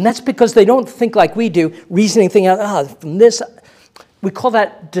 And that's because they don't think like we do, reasoning, thinking, from this. We call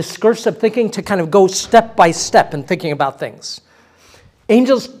that discursive thinking, to kind of go step by step in thinking about things.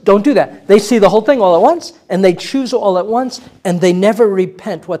 Angels don't do that. They see the whole thing all at once, and they choose all at once, and they never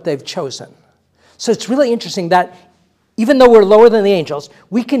repent what they've chosen. So it's really interesting that even though we're lower than the angels,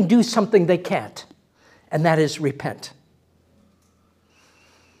 we can do something they can't, and that is repent.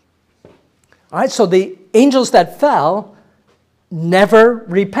 All right, so the angels that fell never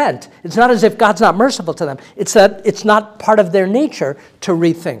repent. It's not as if God's not merciful to them. It's that it's not part of their nature to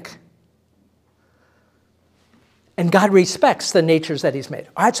rethink. And God respects the natures that he's made.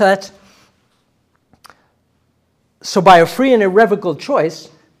 All right, so by a free and irrevocable choice,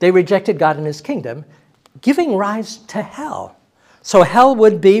 they rejected God and his kingdom, giving rise to hell. So hell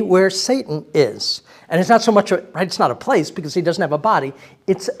would be where Satan is. And it's not so much, it's not a place because he doesn't have a body.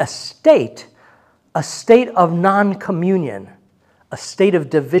 It's a state of non-communion, a state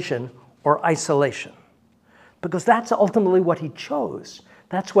of division or isolation. Because that's ultimately what he chose.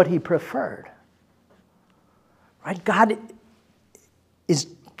 That's what he preferred. Right? God is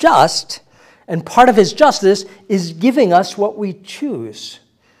just, and part of his justice is giving us what we choose,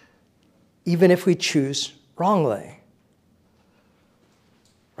 even if we choose wrongly.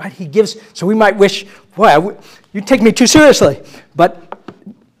 Right? He gives, so we might wish, boy, you take me too seriously. But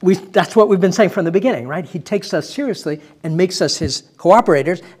that's what we've been saying from the beginning, right? He takes us seriously and makes us his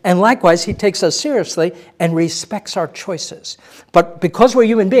cooperators. And likewise, he takes us seriously and respects our choices. But because we're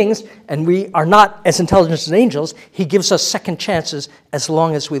human beings and we are not as intelligent as angels, he gives us second chances as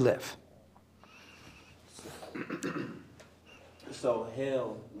long as we live. So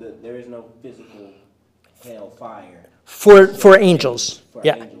hell, there is no physical hell fire. For angels. For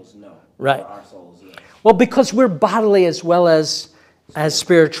Yeah. angels, no. Right. For our souls, yes. Well, because we're bodily as well as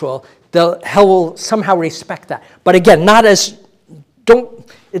spiritual, hell will somehow respect that. But again, it's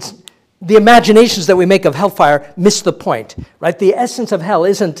the imaginations that we make of hellfire miss the point, right? The essence of hell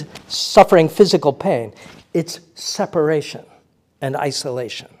isn't suffering physical pain. It's separation and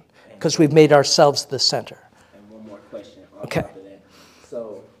isolation because we've made ourselves the center. And one more question on Okay. top of that.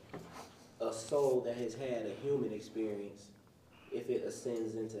 So, a soul that has had a human experience, if it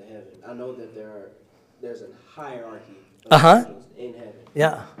ascends into heaven, I know that there are there's a hierarchy of Uh-huh. angels in heaven.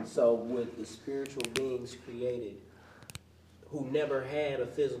 Yeah. So with the spiritual beings created who never had a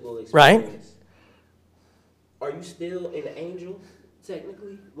physical Right. experience, are you still an angel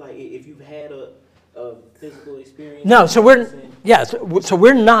technically? Like if you've had a physical experience? No, so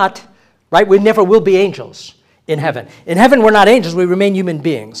we're not, right? We never will be angels in heaven. In heaven, we're not angels. We remain human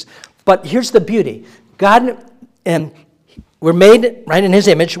beings. But here's the beauty. God, we're made, right, in his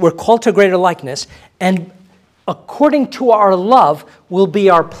image. We're called to greater likeness. And according to our love will be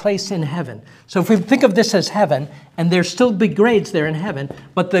our place in heaven. So if we think of this as heaven, and there'll still be grades there in heaven,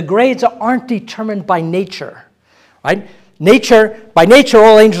 but the grades aren't determined by nature, right? By nature,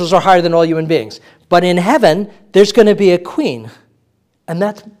 all angels are higher than all human beings. But in heaven, there's going to be a queen, and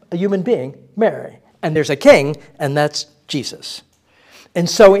that's a human being, Mary. And there's a king, and that's Jesus. And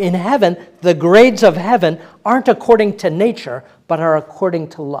so in heaven, the grades of heaven aren't according to nature, but are according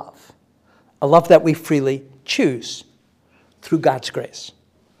to love. A love that we freely choose through God's grace.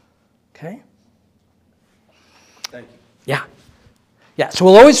 Okay? Thank you. Yeah. Yeah, so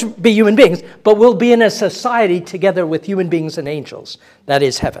we'll always be human beings, but we'll be in a society together with human beings and angels. That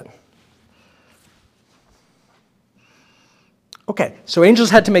is heaven. Okay, so angels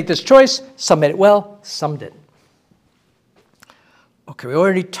had to make this choice. Some made it well, some didn't. Okay, we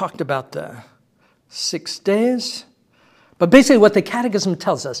already talked about the 6 days. But basically what the Catechism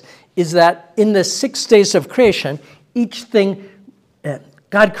tells us is that in the 6 days of creation, each thing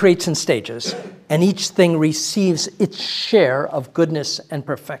God creates in stages, and each thing receives its share of goodness and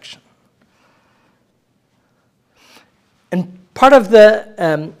perfection. And part of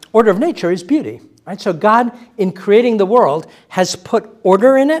the order of nature is beauty. Right? So God, in creating the world, has put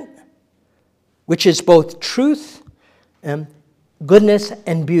order in it, which is both truth, goodness,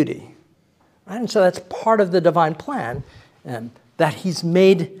 and beauty. Right? And so that's part of the divine plan, that he's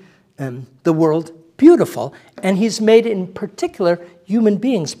made the world beautiful, and he's made, in particular, human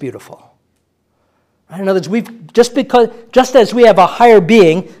beings beautiful. Right? In other words, just as we have a higher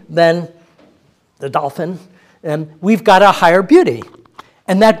being than the dolphin, we've got a higher beauty.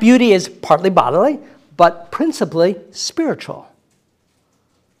 And that beauty is partly bodily, but principally spiritual.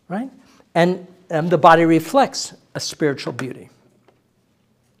 Right? And the body reflects a spiritual beauty.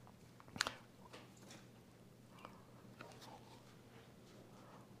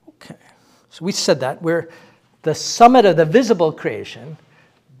 Okay, so we said that. We're the summit of the visible creation,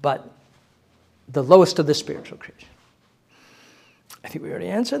 but the lowest of the spiritual creation. I think we already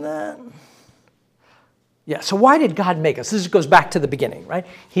answered that. Yeah, so why did God make us? This goes back to the beginning, right?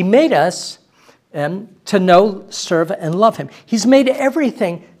 He made us to know, serve, and love him. He's made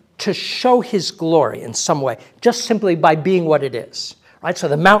everything to show his glory in some way, just simply by being what it is, right? So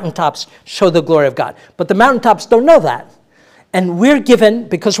the mountaintops show the glory of God. But the mountaintops don't know that. And we're given,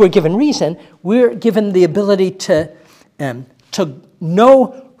 because we're given reason, we're given the ability to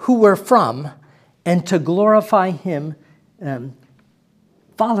know who we're from and to glorify him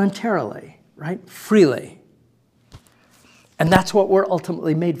voluntarily, right? Freely. And that's what we're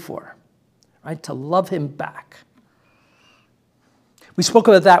ultimately made for, right? To love him back. We spoke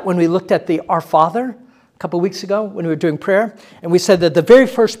about that when we looked at the Our Father a couple of weeks ago when we were doing prayer. And we said that the very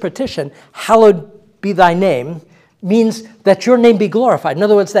first petition, hallowed be thy name, means that your name be glorified. In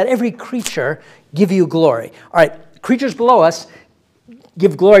other words, that every creature give you glory. All right, creatures below us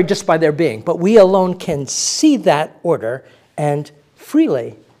give glory just by their being, but we alone can see that order and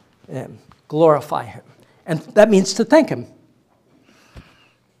freely glorify him. And that means to thank him.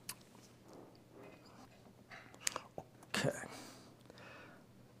 Okay.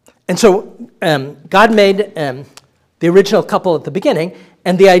 And so God made the original couple at the beginning,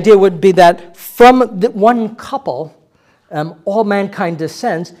 and the idea would be that from the one couple, all mankind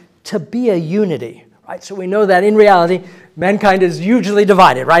descends to be a unity, right? So we know that in reality, mankind is hugely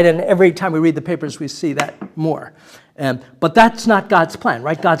divided, right? And every time we read the papers, we see that more. But that's not God's plan,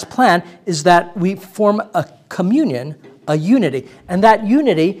 right? God's plan is that we form a communion, a unity. And that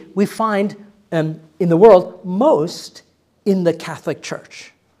unity we find in the world most in the Catholic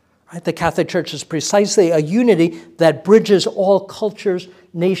Church. Right? The Catholic Church is precisely a unity that bridges all cultures,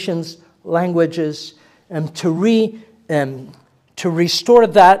 nations, languages, to restore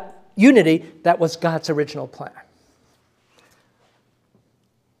that unity that was God's original plan.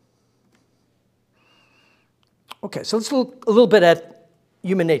 Okay, so let's look a little bit at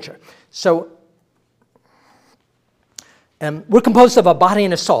human nature. So we're composed of a body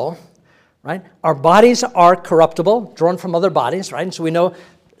and a soul, right? Our bodies are corruptible, drawn from other bodies, right? And so we know,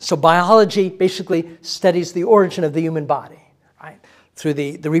 so biology basically studies the origin of the human body, right? Through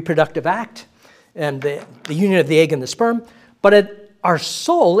the reproductive act and the union of the egg and the sperm. But our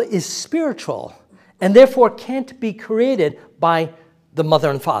soul is spiritual and therefore can't be created by the mother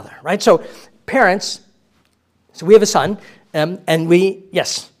and father, right? So parents, so we have a son, and we,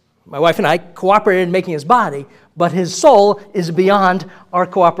 yes, my wife and I cooperated in making his body, but his soul is beyond our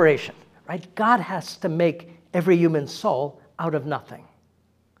cooperation, right? God has to make every human soul out of nothing.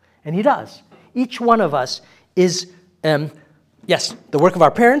 And he does. Each one of us is, yes, the work of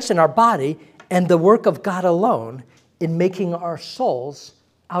our parents in our body, and the work of God alone in making our souls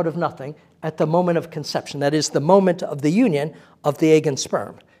out of nothing at the moment of conception. That is the moment of the union of the egg and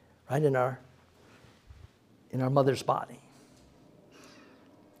sperm, right, in our mother's body.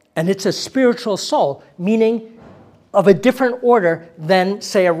 And it's a spiritual soul, meaning of a different order than,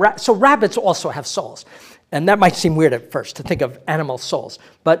 say, a rabbit. So rabbits also have souls. And that might seem weird at first to think of animal souls.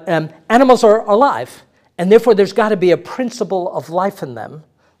 But animals are alive, and therefore there's got to be a principle of life in them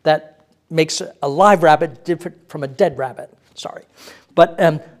that makes a live rabbit different from a dead rabbit. Sorry. But,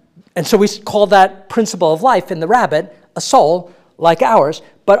 and so we call that principle of life in the rabbit a soul like ours,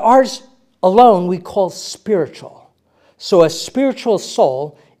 but ours alone we call spiritual. So a spiritual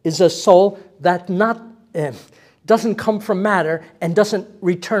soul is a soul that doesn't come from matter and doesn't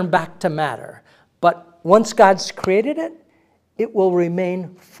return back to matter. But once God's created it, it will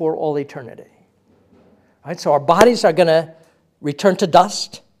remain for all eternity. Right? So our bodies are going to return to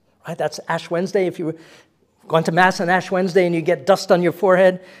dust. Right? That's Ash Wednesday. If you gone to Mass on Ash Wednesday and you get dust on your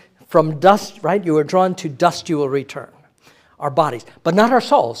forehead, from dust, right, you are drawn to dust, you will return. Our bodies, but not our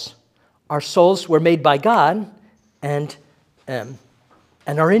souls. Our souls were made by God and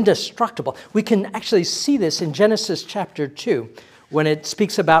are indestructible. We can actually see this in Genesis chapter 2 when it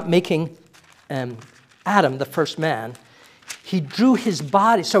speaks about making Adam, the first man. He drew his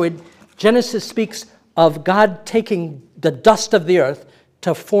body. So Genesis speaks of God taking the dust of the earth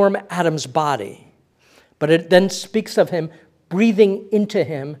to form Adam's body. But it then speaks of him breathing into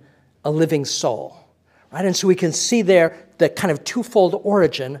him a living soul. Right? And so we can see there the kind of twofold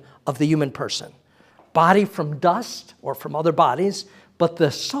origin of the human person. Body from dust or from other bodies, but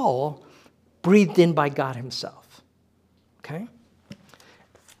the soul breathed in by God himself. Okay?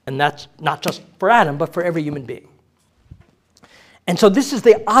 And that's not just for Adam, but for every human being. And so this is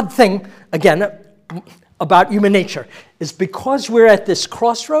the odd thing, again, about human nature, is because we're at this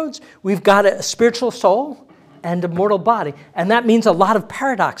crossroads, we've got a spiritual soul and a mortal body. And that means a lot of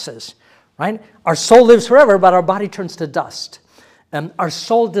paradoxes, right? Our soul lives forever, but our body turns to dust. Our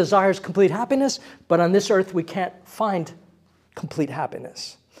soul desires complete happiness, but on this earth we can't find complete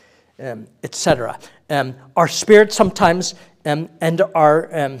happiness, etc. Our spirit sometimes and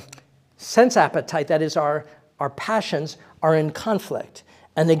our sense appetite, that is our passions, are in conflict.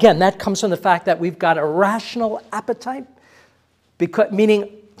 And again, that comes from the fact that we've got a rational appetite, meaning,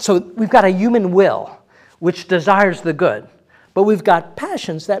 so we've got a human will, which desires the good, but we've got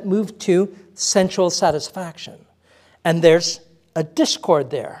passions that move to sensual satisfaction. And there's a discord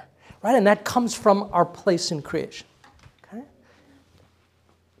there, right? And that comes from our place in creation. Okay?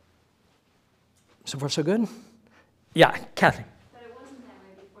 So far, so good? Yeah, Kathy. But it wasn't that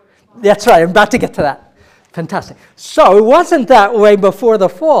way before the fall. That's right, I'm about to get to that. Fantastic. So it wasn't that way before the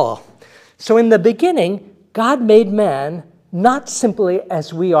fall. So in the beginning, God made man not simply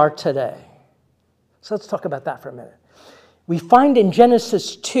as we are today. So let's talk about that for a minute. We find in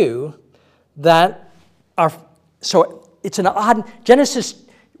Genesis 2 that it's an odd, Genesis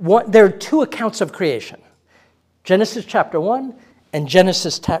 1, there are two accounts of creation. Genesis chapter 1 and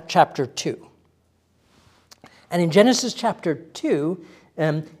Genesis chapter 2. And in Genesis chapter 2,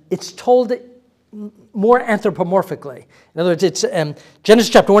 it's told more anthropomorphically. In other words, it's Genesis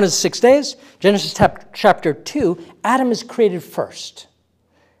chapter 1 is 6 days. Genesis chapter 2, Adam is created first.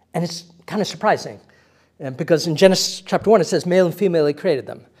 And it's kind of surprising because in Genesis chapter 1 it says male and female he created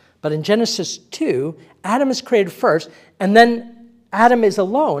them. But in Genesis 2, Adam is created first, and then Adam is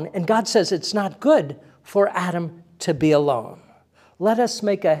alone, and God says it's not good for Adam to be alone. Let us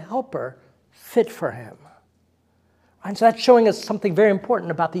make a helper fit for him. And so that's showing us something very important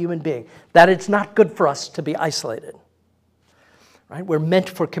about the human being, that it's not good for us to be isolated. Right? We're meant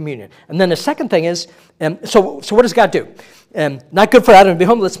for communion. And then the second thing is, so what does God do? Not good for Adam to be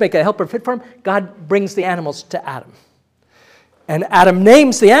home, let's make a helper fit for him. God brings the animals to Adam. And Adam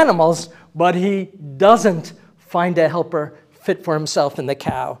names the animals, but he doesn't find a helper fit for himself in the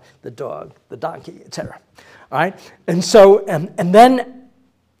cow, the dog, the donkey, etc. All right? And so, and then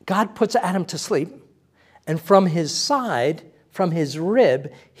God puts Adam to sleep. And from his side, from his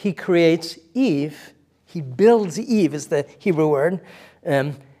rib, he creates Eve. He builds Eve, is the Hebrew word.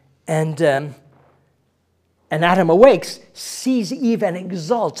 And Adam awakes, sees Eve, and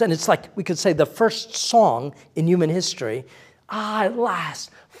exults. And it's like, we could say, the first song in human history. Ah, at last,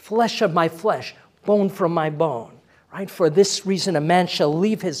 flesh of my flesh, bone from my bone. Right? For this reason, a man shall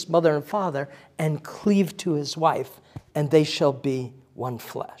leave his mother and father and cleave to his wife, and they shall be one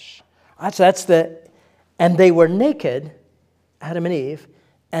flesh. Right? So that's and they were naked, Adam and Eve,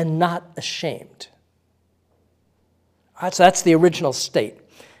 and not ashamed. Right? So that's the original state.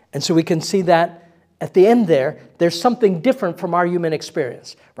 And so we can see that at the end there's something different from our human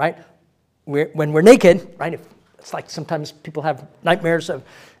experience, right? When we're naked, right? It's like sometimes people have nightmares of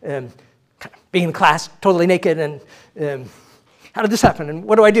being in class totally naked and how did this happen and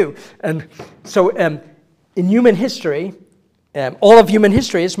what do I do? And so in human history, all of human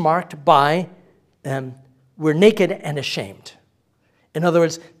history is marked by we're naked and ashamed. In other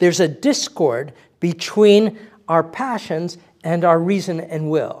words, there's a discord between our passions and our reason and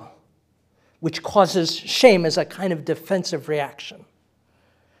will, which causes shame as a kind of defensive reaction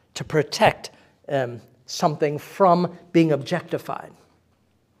to protect something from being objectified.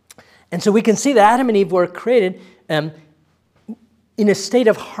 And so we can see that Adam and Eve were created in a state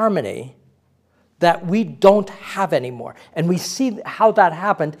of harmony that we don't have anymore. And we see how that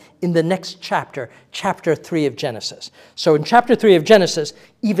happened in the next chapter, chapter 3 of Genesis. So in chapter 3 of Genesis,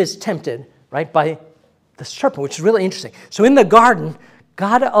 Eve is tempted, right, by the serpent, which is really interesting. So in the garden,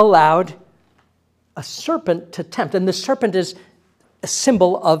 God allowed a serpent to tempt. And the serpent is a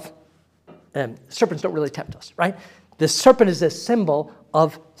symbol of, serpents don't really tempt us, right? The serpent is a symbol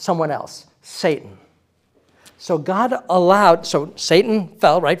of someone else, Satan. So God allowed, so Satan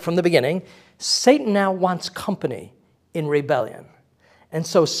fell right from the beginning. Satan now wants company in rebellion. And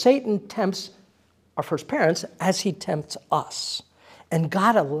so Satan tempts our first parents as he tempts us. And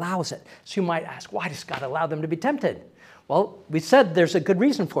God allows it. So you might ask, why does God allow them to be tempted? Well, we said there's a good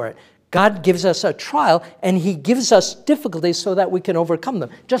reason for it. God gives us a trial, and he gives us difficulties so that we can overcome them,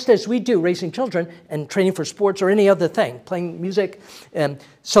 just as we do raising children and training for sports or any other thing, playing music.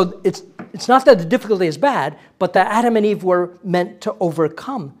 So it's not that the difficulty is bad, but that Adam and Eve were meant to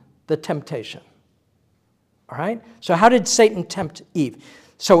overcome the temptation. All right? So how did Satan tempt Eve?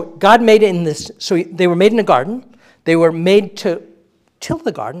 So God made it in this, so they were made in a garden. They were made to till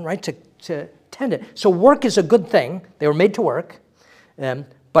the garden, right, to tend it. So work is a good thing. They were made to work.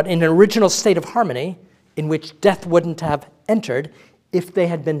 But in an original state of harmony in which death wouldn't have entered if they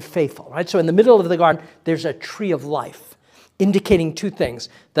had been faithful, right? So in the middle of the garden, there's a tree of life, indicating two things,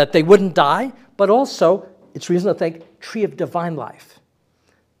 that they wouldn't die, but also, it's reason to think, tree of divine life.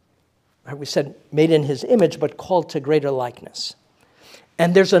 Right? We said made in his image, but called to greater likeness.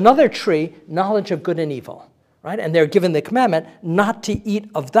 And there's another tree, knowledge of good and evil, right? And they're given the commandment not to eat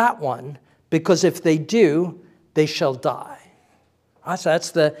of that one, because if they do, they shall die.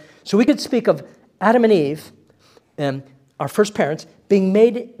 So we could speak of Adam and Eve, our first parents, being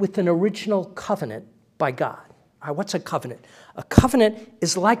made with an original covenant by God. What's a covenant? A covenant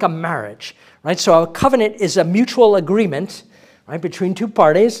is like a marriage, right? So a covenant is a mutual agreement, right, between two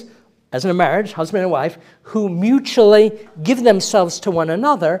parties, as in a marriage, husband and wife, who mutually give themselves to one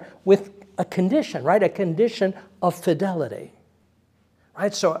another with a condition, right? A condition of fidelity.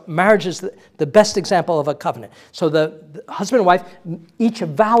 Right? So marriage is the best example of a covenant. So the husband and wife each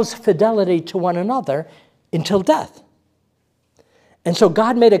vows fidelity to one another until death. And so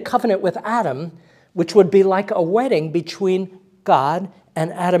God made a covenant with Adam, which would be like a wedding between God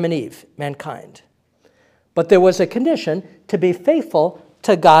and Adam and Eve, mankind. But there was a condition to be faithful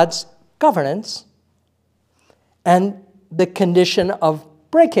to God's governance, and the condition of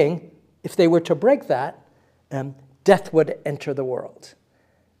breaking, if they were to break that, death would enter the world.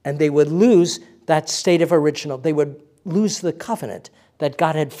 And they would lose that state of original. They would lose the covenant that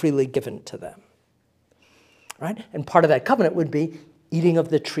God had freely given to them. Right? And part of that covenant would be eating of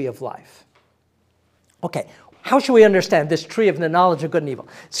the tree of life. Okay, how should we understand this tree of the knowledge of good and evil?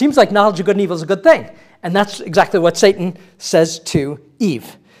 It seems like knowledge of good and evil is a good thing. And that's exactly what Satan says to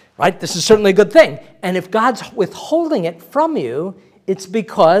Eve. Right? This is certainly a good thing. And if God's withholding it from you, it's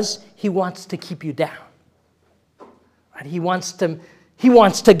because he wants to keep you down. Right? He wants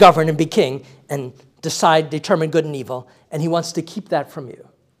to govern and be king and determine good and evil, and he wants to keep that from you.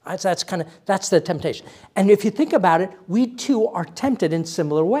 Right? So that's the temptation. And if you think about it, we too are tempted in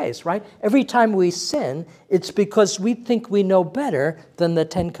similar ways, right? Every time we sin, it's because we think we know better than the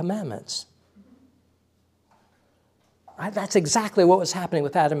Ten Commandments. Right? That's exactly what was happening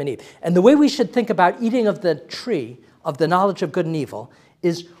with Adam and Eve. And the way we should think about eating of the tree of the knowledge of good and evil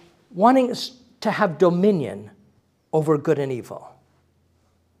is wanting to have dominion over good and evil.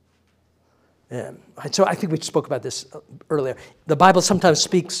 So I think we spoke about this earlier. The Bible sometimes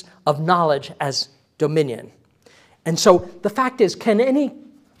speaks of knowledge as dominion. And so the fact is, can any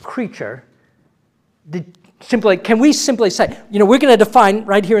creature can we simply say, we're going to define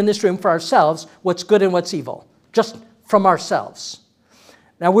right here in this room for ourselves what's good and what's evil, just from ourselves.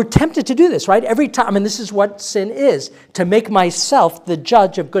 Now, we're tempted to do this, right? Every time, and this is what sin is, to make myself the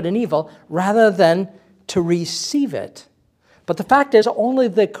judge of good and evil rather than to receive it. But the fact is, only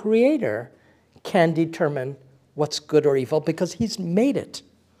the Creator can determine what's good or evil because he's made it.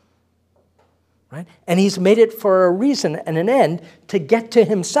 Right? And he's made it for a reason and an end to get to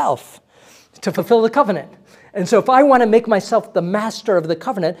himself, to fulfill the covenant. And so if I want to make myself the master of the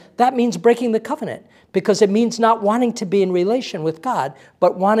covenant, that means breaking the covenant because it means not wanting to be in relation with God,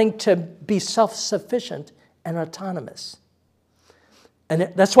 but wanting to be self-sufficient and autonomous.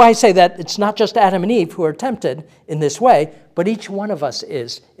 And that's why I say that it's not just Adam and Eve who are tempted in this way, but each one of us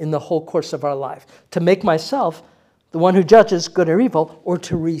is in the whole course of our life. To make myself the one who judges good or evil, or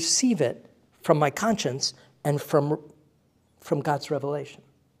to receive it from my conscience and from God's revelation.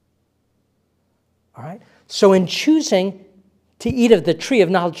 All right? So in choosing to eat of the tree of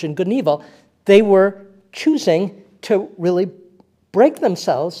knowledge and good and evil, they were choosing to really break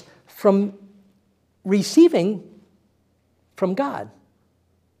themselves from receiving from God.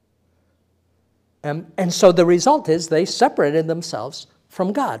 And so the result is they separated themselves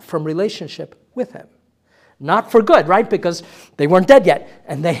from God, from relationship with him. Not for good, right? Because they weren't dead yet,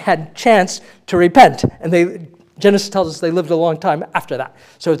 and they had chance to repent. And Genesis tells us they lived a long time after that.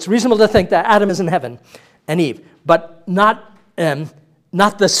 So it's reasonable to think that Adam is in heaven and Eve, but not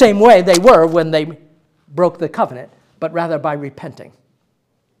the same way they were when they broke the covenant, but rather by repenting.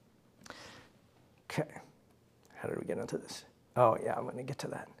 Okay. How did we get into this? Oh, yeah, I'm going to get to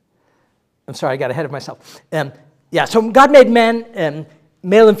that. I'm sorry, I got ahead of myself. So God made man,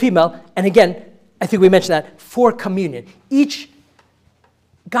 male and female, and again, I think we mentioned that, for communion. If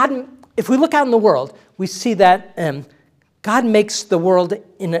we look out in the world, we see that God makes the world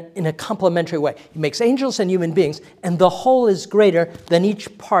in a complementary way. He makes angels and human beings, and the whole is greater than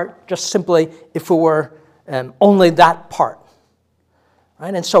each part, just simply if it were only that part.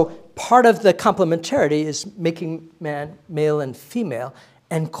 Right? And so part of the complementarity is making man male and female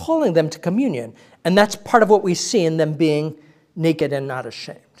and calling them to communion. And that's part of what we see in them being naked and not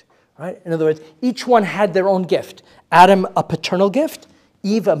ashamed. Right? In other words, each one had their own gift. Adam, a paternal gift.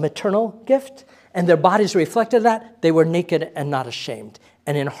 Eve, a maternal gift. And their bodies reflected that. They were naked and not ashamed,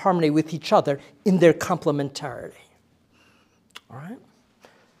 and in harmony with each other in their complementarity. All right?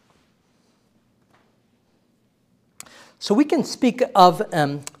 So we can speak of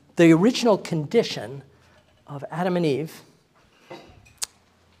the original condition of Adam and Eve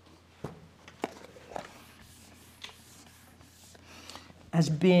as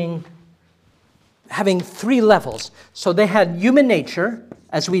having three levels. So they had human nature,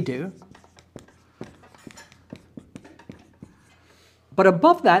 as we do. But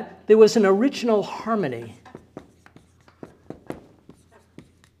above that, there was an original harmony.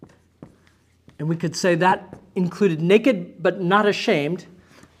 And we could say that included naked but not ashamed.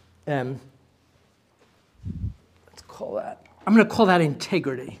 Let's call that, I'm going to call that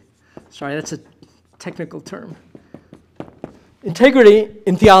integrity. Sorry, that's a technical term. Integrity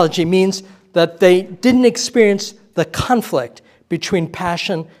in theology means that they didn't experience the conflict between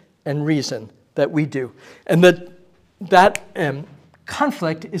passion and reason that we do. And that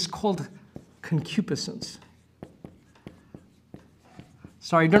conflict is called concupiscence.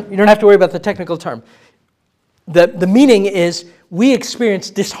 Sorry, you don't have to worry about the technical term. The meaning is we experience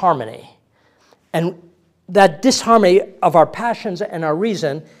disharmony. And that disharmony of our passions and our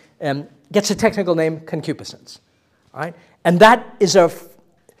reason gets a technical name, concupiscence. All right? And that is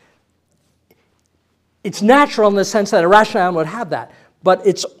it's natural in the sense that a rational animal would have that, but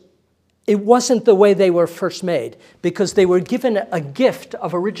it wasn't the way they were first made, because they were given a gift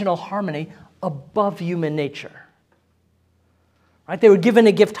of original harmony above human nature. Right? They were given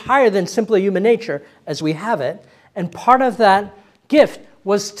a gift higher than simply human nature as we have it, and part of that gift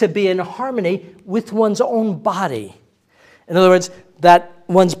was to be in harmony with one's own body. In other words, that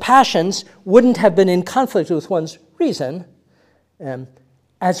one's passions wouldn't have been in conflict with one's reason,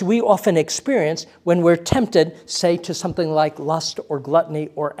 as we often experience when we're tempted, say, to something like lust or gluttony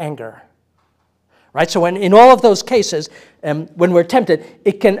or anger. Right? So in all of those cases, when we're tempted,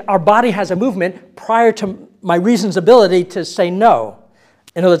 our body has a movement prior to my reason's ability to say no.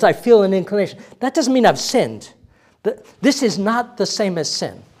 In other words, I feel an inclination. That doesn't mean I've sinned. This is not the same as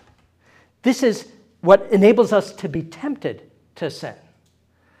sin. This is what enables us to be tempted to sin.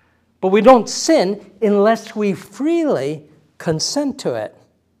 But we don't sin unless we freely consent to it.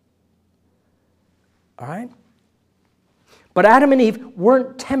 All right? But Adam and Eve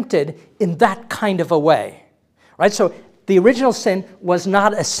weren't tempted in that kind of a way. Right? So the original sin was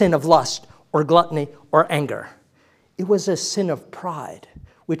not a sin of lust or gluttony or anger. It was a sin of pride,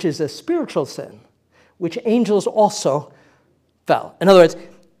 which is a spiritual sin, which angels also fell. In other words,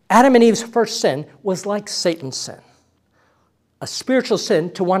 Adam and Eve's first sin was like Satan's sin, a spiritual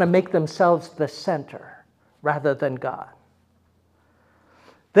sin to want to make themselves the center rather than God.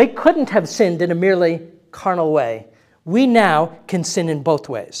 They couldn't have sinned in a merely carnal way. We now can sin in both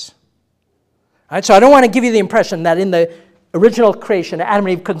ways. All right, so I don't want to give you the impression that in the original creation, Adam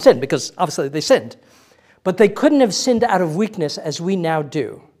and Eve couldn't sin, because obviously they sinned. But they couldn't have sinned out of weakness as we now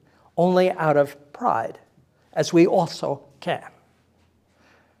do, only out of pride, as we also can.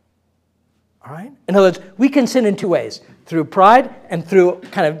 All right? In other words, we can sin in two ways, through pride and through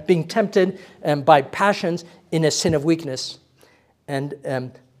kind of being tempted by passions in a sin of weakness. And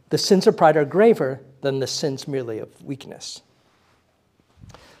the sins of pride are graver than the sins merely of weakness.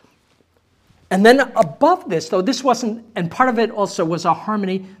 And then above this, though, this wasn't, and part of it also was a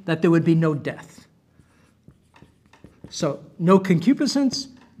harmony that there would be no death. So no concupiscence,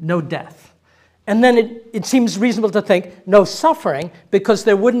 no death. And then it seems reasonable to think no suffering, because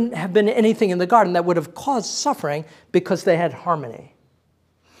there wouldn't have been anything in the garden that would have caused suffering because they had harmony.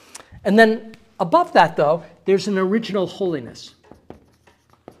 And then above that, though, there's an original holiness.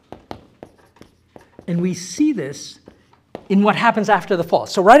 And we see this in what happens after the fall.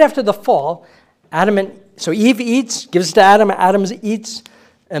 So right after the fall, so Eve eats, gives to Adam, Adam eats,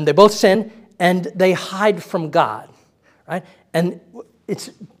 and they both sin, and they hide from God, right? And it's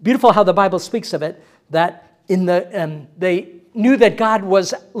beautiful how the Bible speaks of it, that they knew that God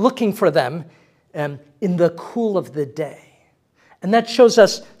was looking for them in the cool of the day. And that shows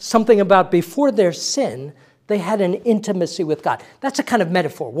us something about before their sin, they had an intimacy with God. That's a kind of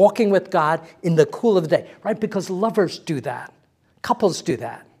metaphor, walking with God in the cool of the day, right? Because lovers do that. Couples do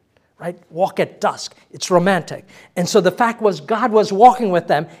that, right? Walk at dusk. It's romantic. And so the fact was God was walking with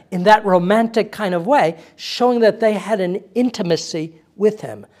them in that romantic kind of way, showing that they had an intimacy with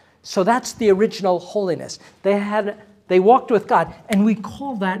him. So that's the original holiness. They walked with God, and we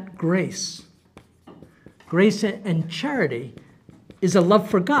call that grace. Grace and charity is a love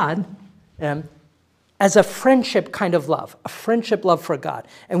for God, as a friendship kind of love, a friendship love for God.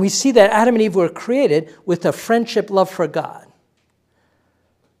 And we see that Adam and Eve were created with a friendship love for God.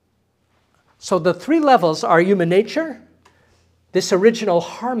 So the three levels are human nature, this original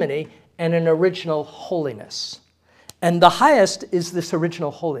harmony, and an original holiness. And the highest is this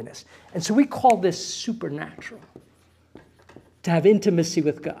original holiness. And so we call this supernatural, to have intimacy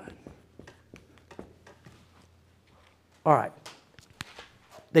with God. All right.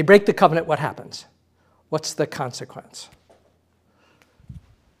 They break the covenant, what happens? What's the consequence?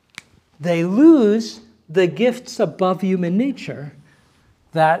 They lose the gifts above human nature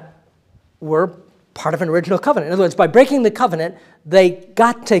that were part of an original covenant. In other words, by breaking the covenant, they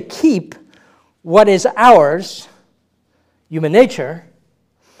got to keep what is ours, human nature,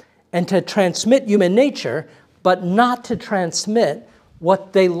 and to transmit human nature, but not to transmit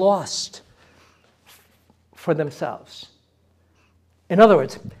what they lost for themselves. In other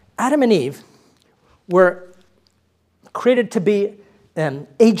words, Adam and Eve were created to be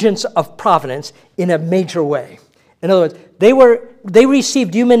agents of providence in a major way. In other words, they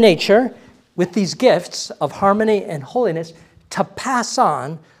received human nature with these gifts of harmony and holiness to pass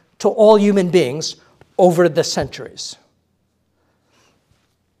on to all human beings over the centuries.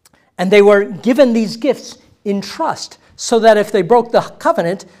 And they were given these gifts in trust, so that if they broke the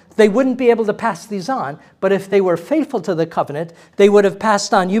covenant, they wouldn't be able to pass these on. But if they were faithful to the covenant, they would have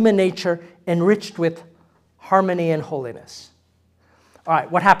passed on human nature enriched with harmony and holiness. All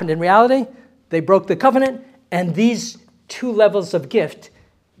right, what happened in reality? They broke the covenant, and these two levels of gift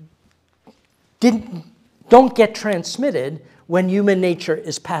don't get transmitted when human nature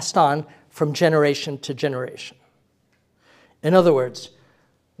is passed on from generation to generation. In other words,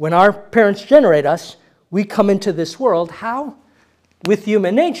 when our parents generate us, we come into this world, how? With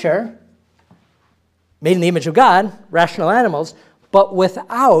human nature, made in the image of God, rational animals, but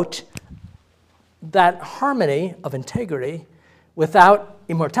without that harmony of integrity, without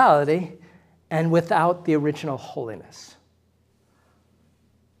immortality, and without the original holiness.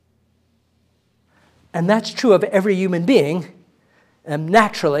 And that's true of every human being,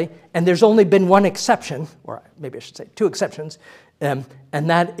 naturally, and there's only been one exception, or maybe I should say two exceptions, and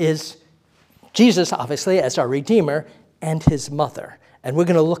that is Jesus, obviously, as our Redeemer, and his mother. And we're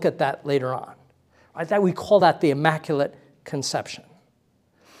going to look at that later on. Right? That we call that the Immaculate Conception.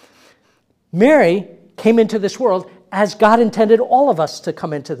 Mary came into this world as God intended all of us to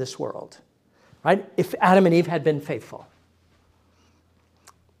come into this world, right? If Adam and Eve had been faithful.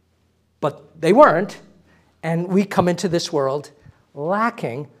 But they weren't, and we come into this world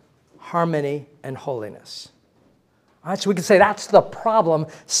lacking harmony, and holiness. All right, so we can say that's the problem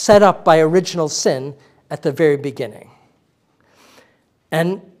set up by original sin at the very beginning.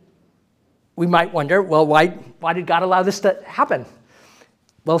 And we might wonder, well, why did God allow this to happen?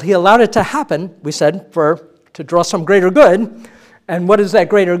 Well, he allowed it to happen, we said, to draw some greater good. And what is that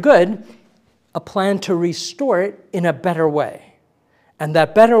greater good? A plan to restore it in a better way. And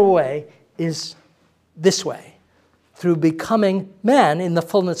that better way is this way, through becoming man in the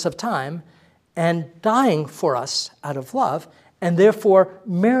fullness of time and dying for us out of love, and therefore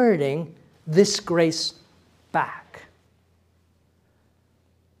meriting this grace back.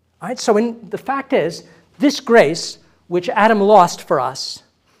 All right, so the fact is, this grace, which Adam lost for us,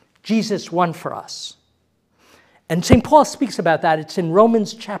 Jesus won for us. And St. Paul speaks about that. It's in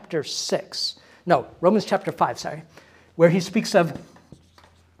Romans chapter 5, where he speaks of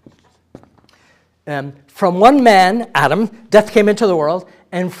from one man, Adam, death came into the world,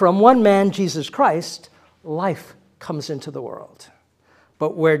 and from one man, Jesus Christ, life comes into the world.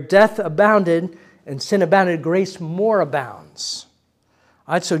 But where death abounded and sin abounded, grace more abounds.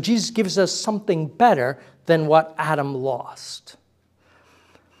 All right, so Jesus gives us something better than what Adam lost.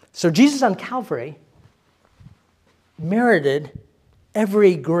 So Jesus on Calvary merited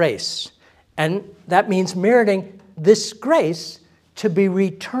every grace. And that means meriting this grace to be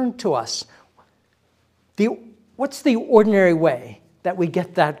returned to us. What's the ordinary way that we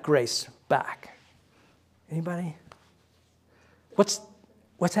get that grace back? Anybody? What's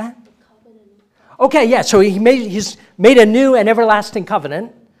that? Okay, yeah, so he's made a new and everlasting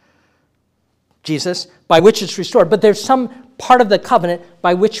covenant, Jesus, by which it's restored. But there's some part of the covenant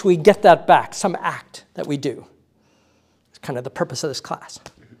by which we get that back, some act that we do. It's kind of the purpose of this class.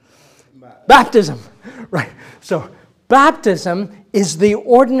 Baptism, right? So baptism is the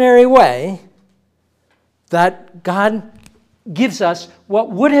ordinary way that God gives us what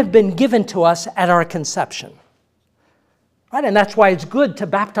would have been given to us at our conception. Right? And that's why it's good to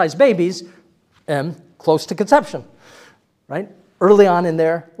baptize babies close to conception, right? Early on in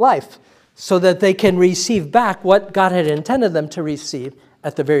their life, so that they can receive back what God had intended them to receive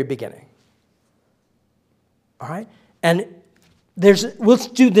at the very beginning. All right? And we'll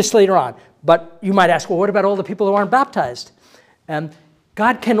do this later on, but you might ask, well, what about all the people who aren't baptized?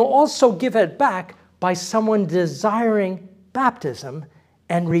 God can also give it back by someone desiring baptism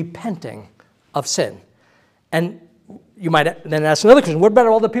and repenting of sin. And you might then ask another question, what about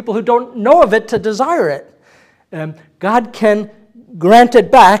all the people who don't know of it to desire it? God can grant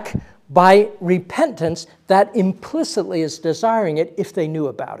it back by repentance that implicitly is desiring it if they knew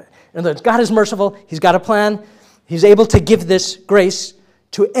about it. In other words, God is merciful, he's got a plan, he's able to give this grace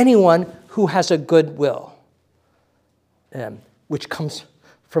to anyone who has a good will, which comes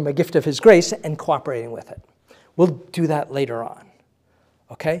from a gift of his grace and cooperating with it. We'll do that later on,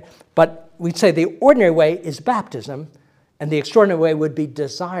 okay? But we'd say the ordinary way is baptism, and the extraordinary way would be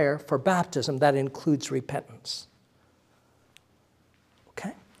desire for baptism that includes repentance.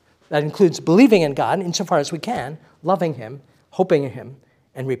 Okay? That includes believing in God insofar as we can, loving him, hoping in him,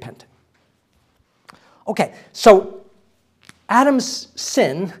 and repenting. Okay, so Adam's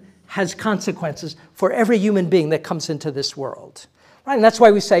sin has consequences for every human being that comes into this world. Right? And that's why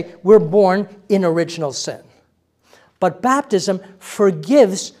we say we're born in original sin. But baptism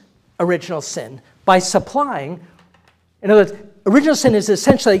forgives original sin by supplying, in other words, original sin is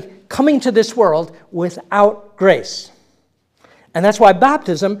essentially coming to this world without grace. And that's why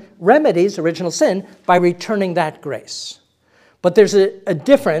baptism remedies original sin by returning that grace. But there's a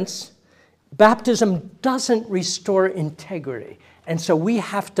difference. Baptism doesn't restore integrity. And so we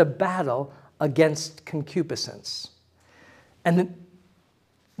have to battle against concupiscence. And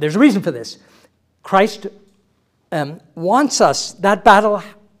there's a reason for this. Christ wants us, that battle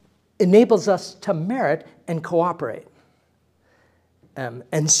enables us to merit and cooperate.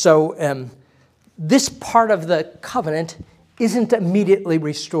 And so this part of the covenant isn't immediately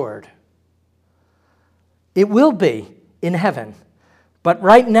restored. It will be in heaven. But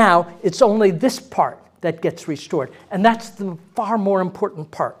right now, it's only this part that gets restored. And that's the far more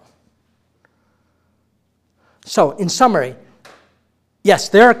important part. So, in summary, yes,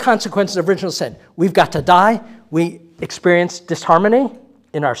 there are consequences of original sin. We've got to die. We experience disharmony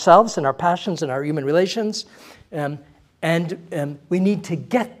in ourselves, in our passions, in our human relations. And we need to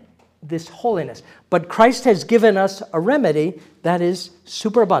get this holiness. But Christ has given us a remedy that is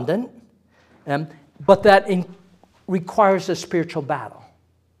superabundant, but that requires a spiritual battle.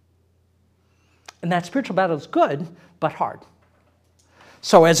 And that spiritual battle is good, but hard.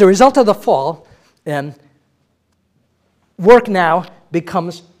 So as a result of the fall, work now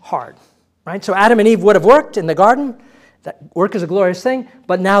becomes hard. Right? So Adam and Eve would have worked in the garden, That work is a glorious thing,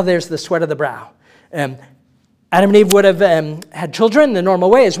 but now there's the sweat of the brow. Adam and Eve would have had children the normal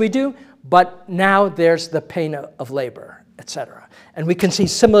way as we do, but now there's the pain of labor, etc. And we can see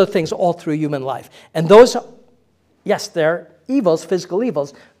similar things all through human life. And those, yes, they're evils, physical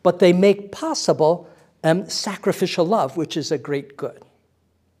evils, but they make possible sacrificial love, which is a great good.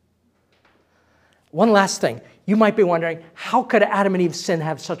 One last thing. You might be wondering, how could Adam and Eve's sin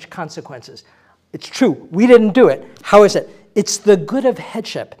have such consequences? It's true. We didn't do it. How is it? It's the good of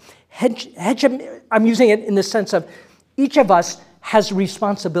headship. Headship, I'm using it in the sense of each of us has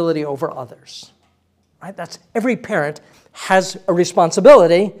responsibility over others. Right? That's every parent has a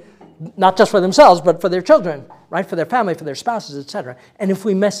responsibility, not just for themselves, but for their children, right? For their family, for their spouses, etc. And if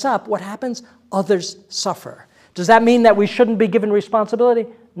we mess up, what happens? Others suffer. Does that mean that we shouldn't be given responsibility?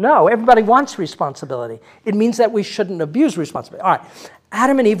 No, everybody wants responsibility. It means that we shouldn't abuse responsibility. All right,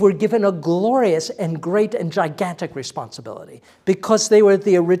 Adam and Eve were given a glorious and great and gigantic responsibility because they were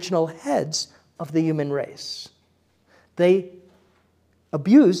the original heads of the human race. They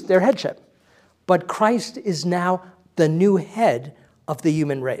abused their headship, but Christ is now the new head of the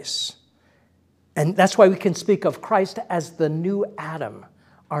human race. And that's why we can speak of Christ as the new Adam,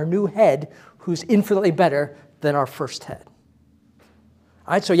 our new head, who's infinitely better than our first head.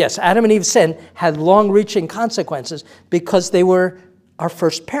 All right, so yes, Adam and Eve's sin had long-reaching consequences because they were our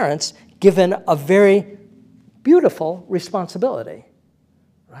first parents given a very beautiful responsibility,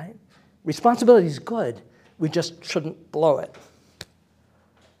 right? Responsibility is good. We just shouldn't blow it,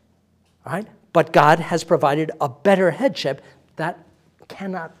 all right? But God has provided a better headship that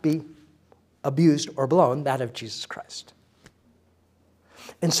cannot be abused or blown, that of Jesus Christ.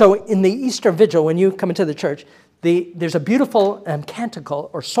 And so in the Easter Vigil, when you come into the church, there's a beautiful canticle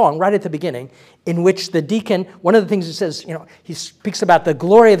or song right at the beginning in which the deacon, one of the things he says, he speaks about the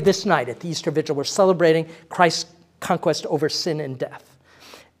glory of this night at the Easter Vigil. We're celebrating Christ's conquest over sin and death.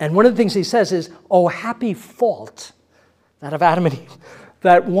 And one of the things he says is, oh, happy fault, that of Adam and Eve,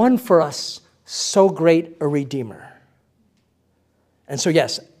 that won for us so great a Redeemer. And so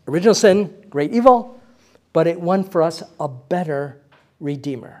yes, original sin, great evil, but it won for us a better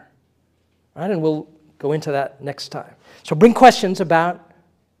Redeemer. Right? And we'll go into that next time. So bring questions about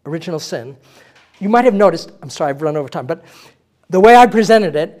original sin. You might have noticed, I'm sorry, I've run over time, but the way I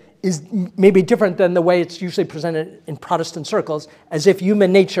presented it is maybe different than the way it's usually presented in Protestant circles, as if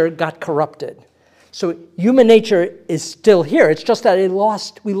human nature got corrupted. So human nature is still here. It's just that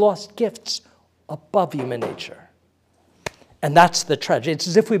we lost gifts above human nature. And that's the tragedy. It's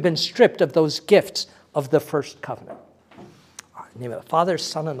as if we've been stripped of those gifts of the first covenant. In the name of the Father,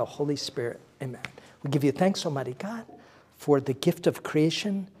 Son, and the Holy Spirit, amen. We give you thanks, Almighty God, for the gift of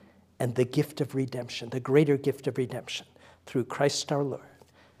creation and the gift of redemption, the greater gift of redemption, through Christ our Lord.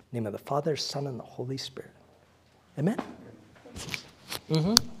 In the name of the Father, Son, and the Holy Spirit. Amen?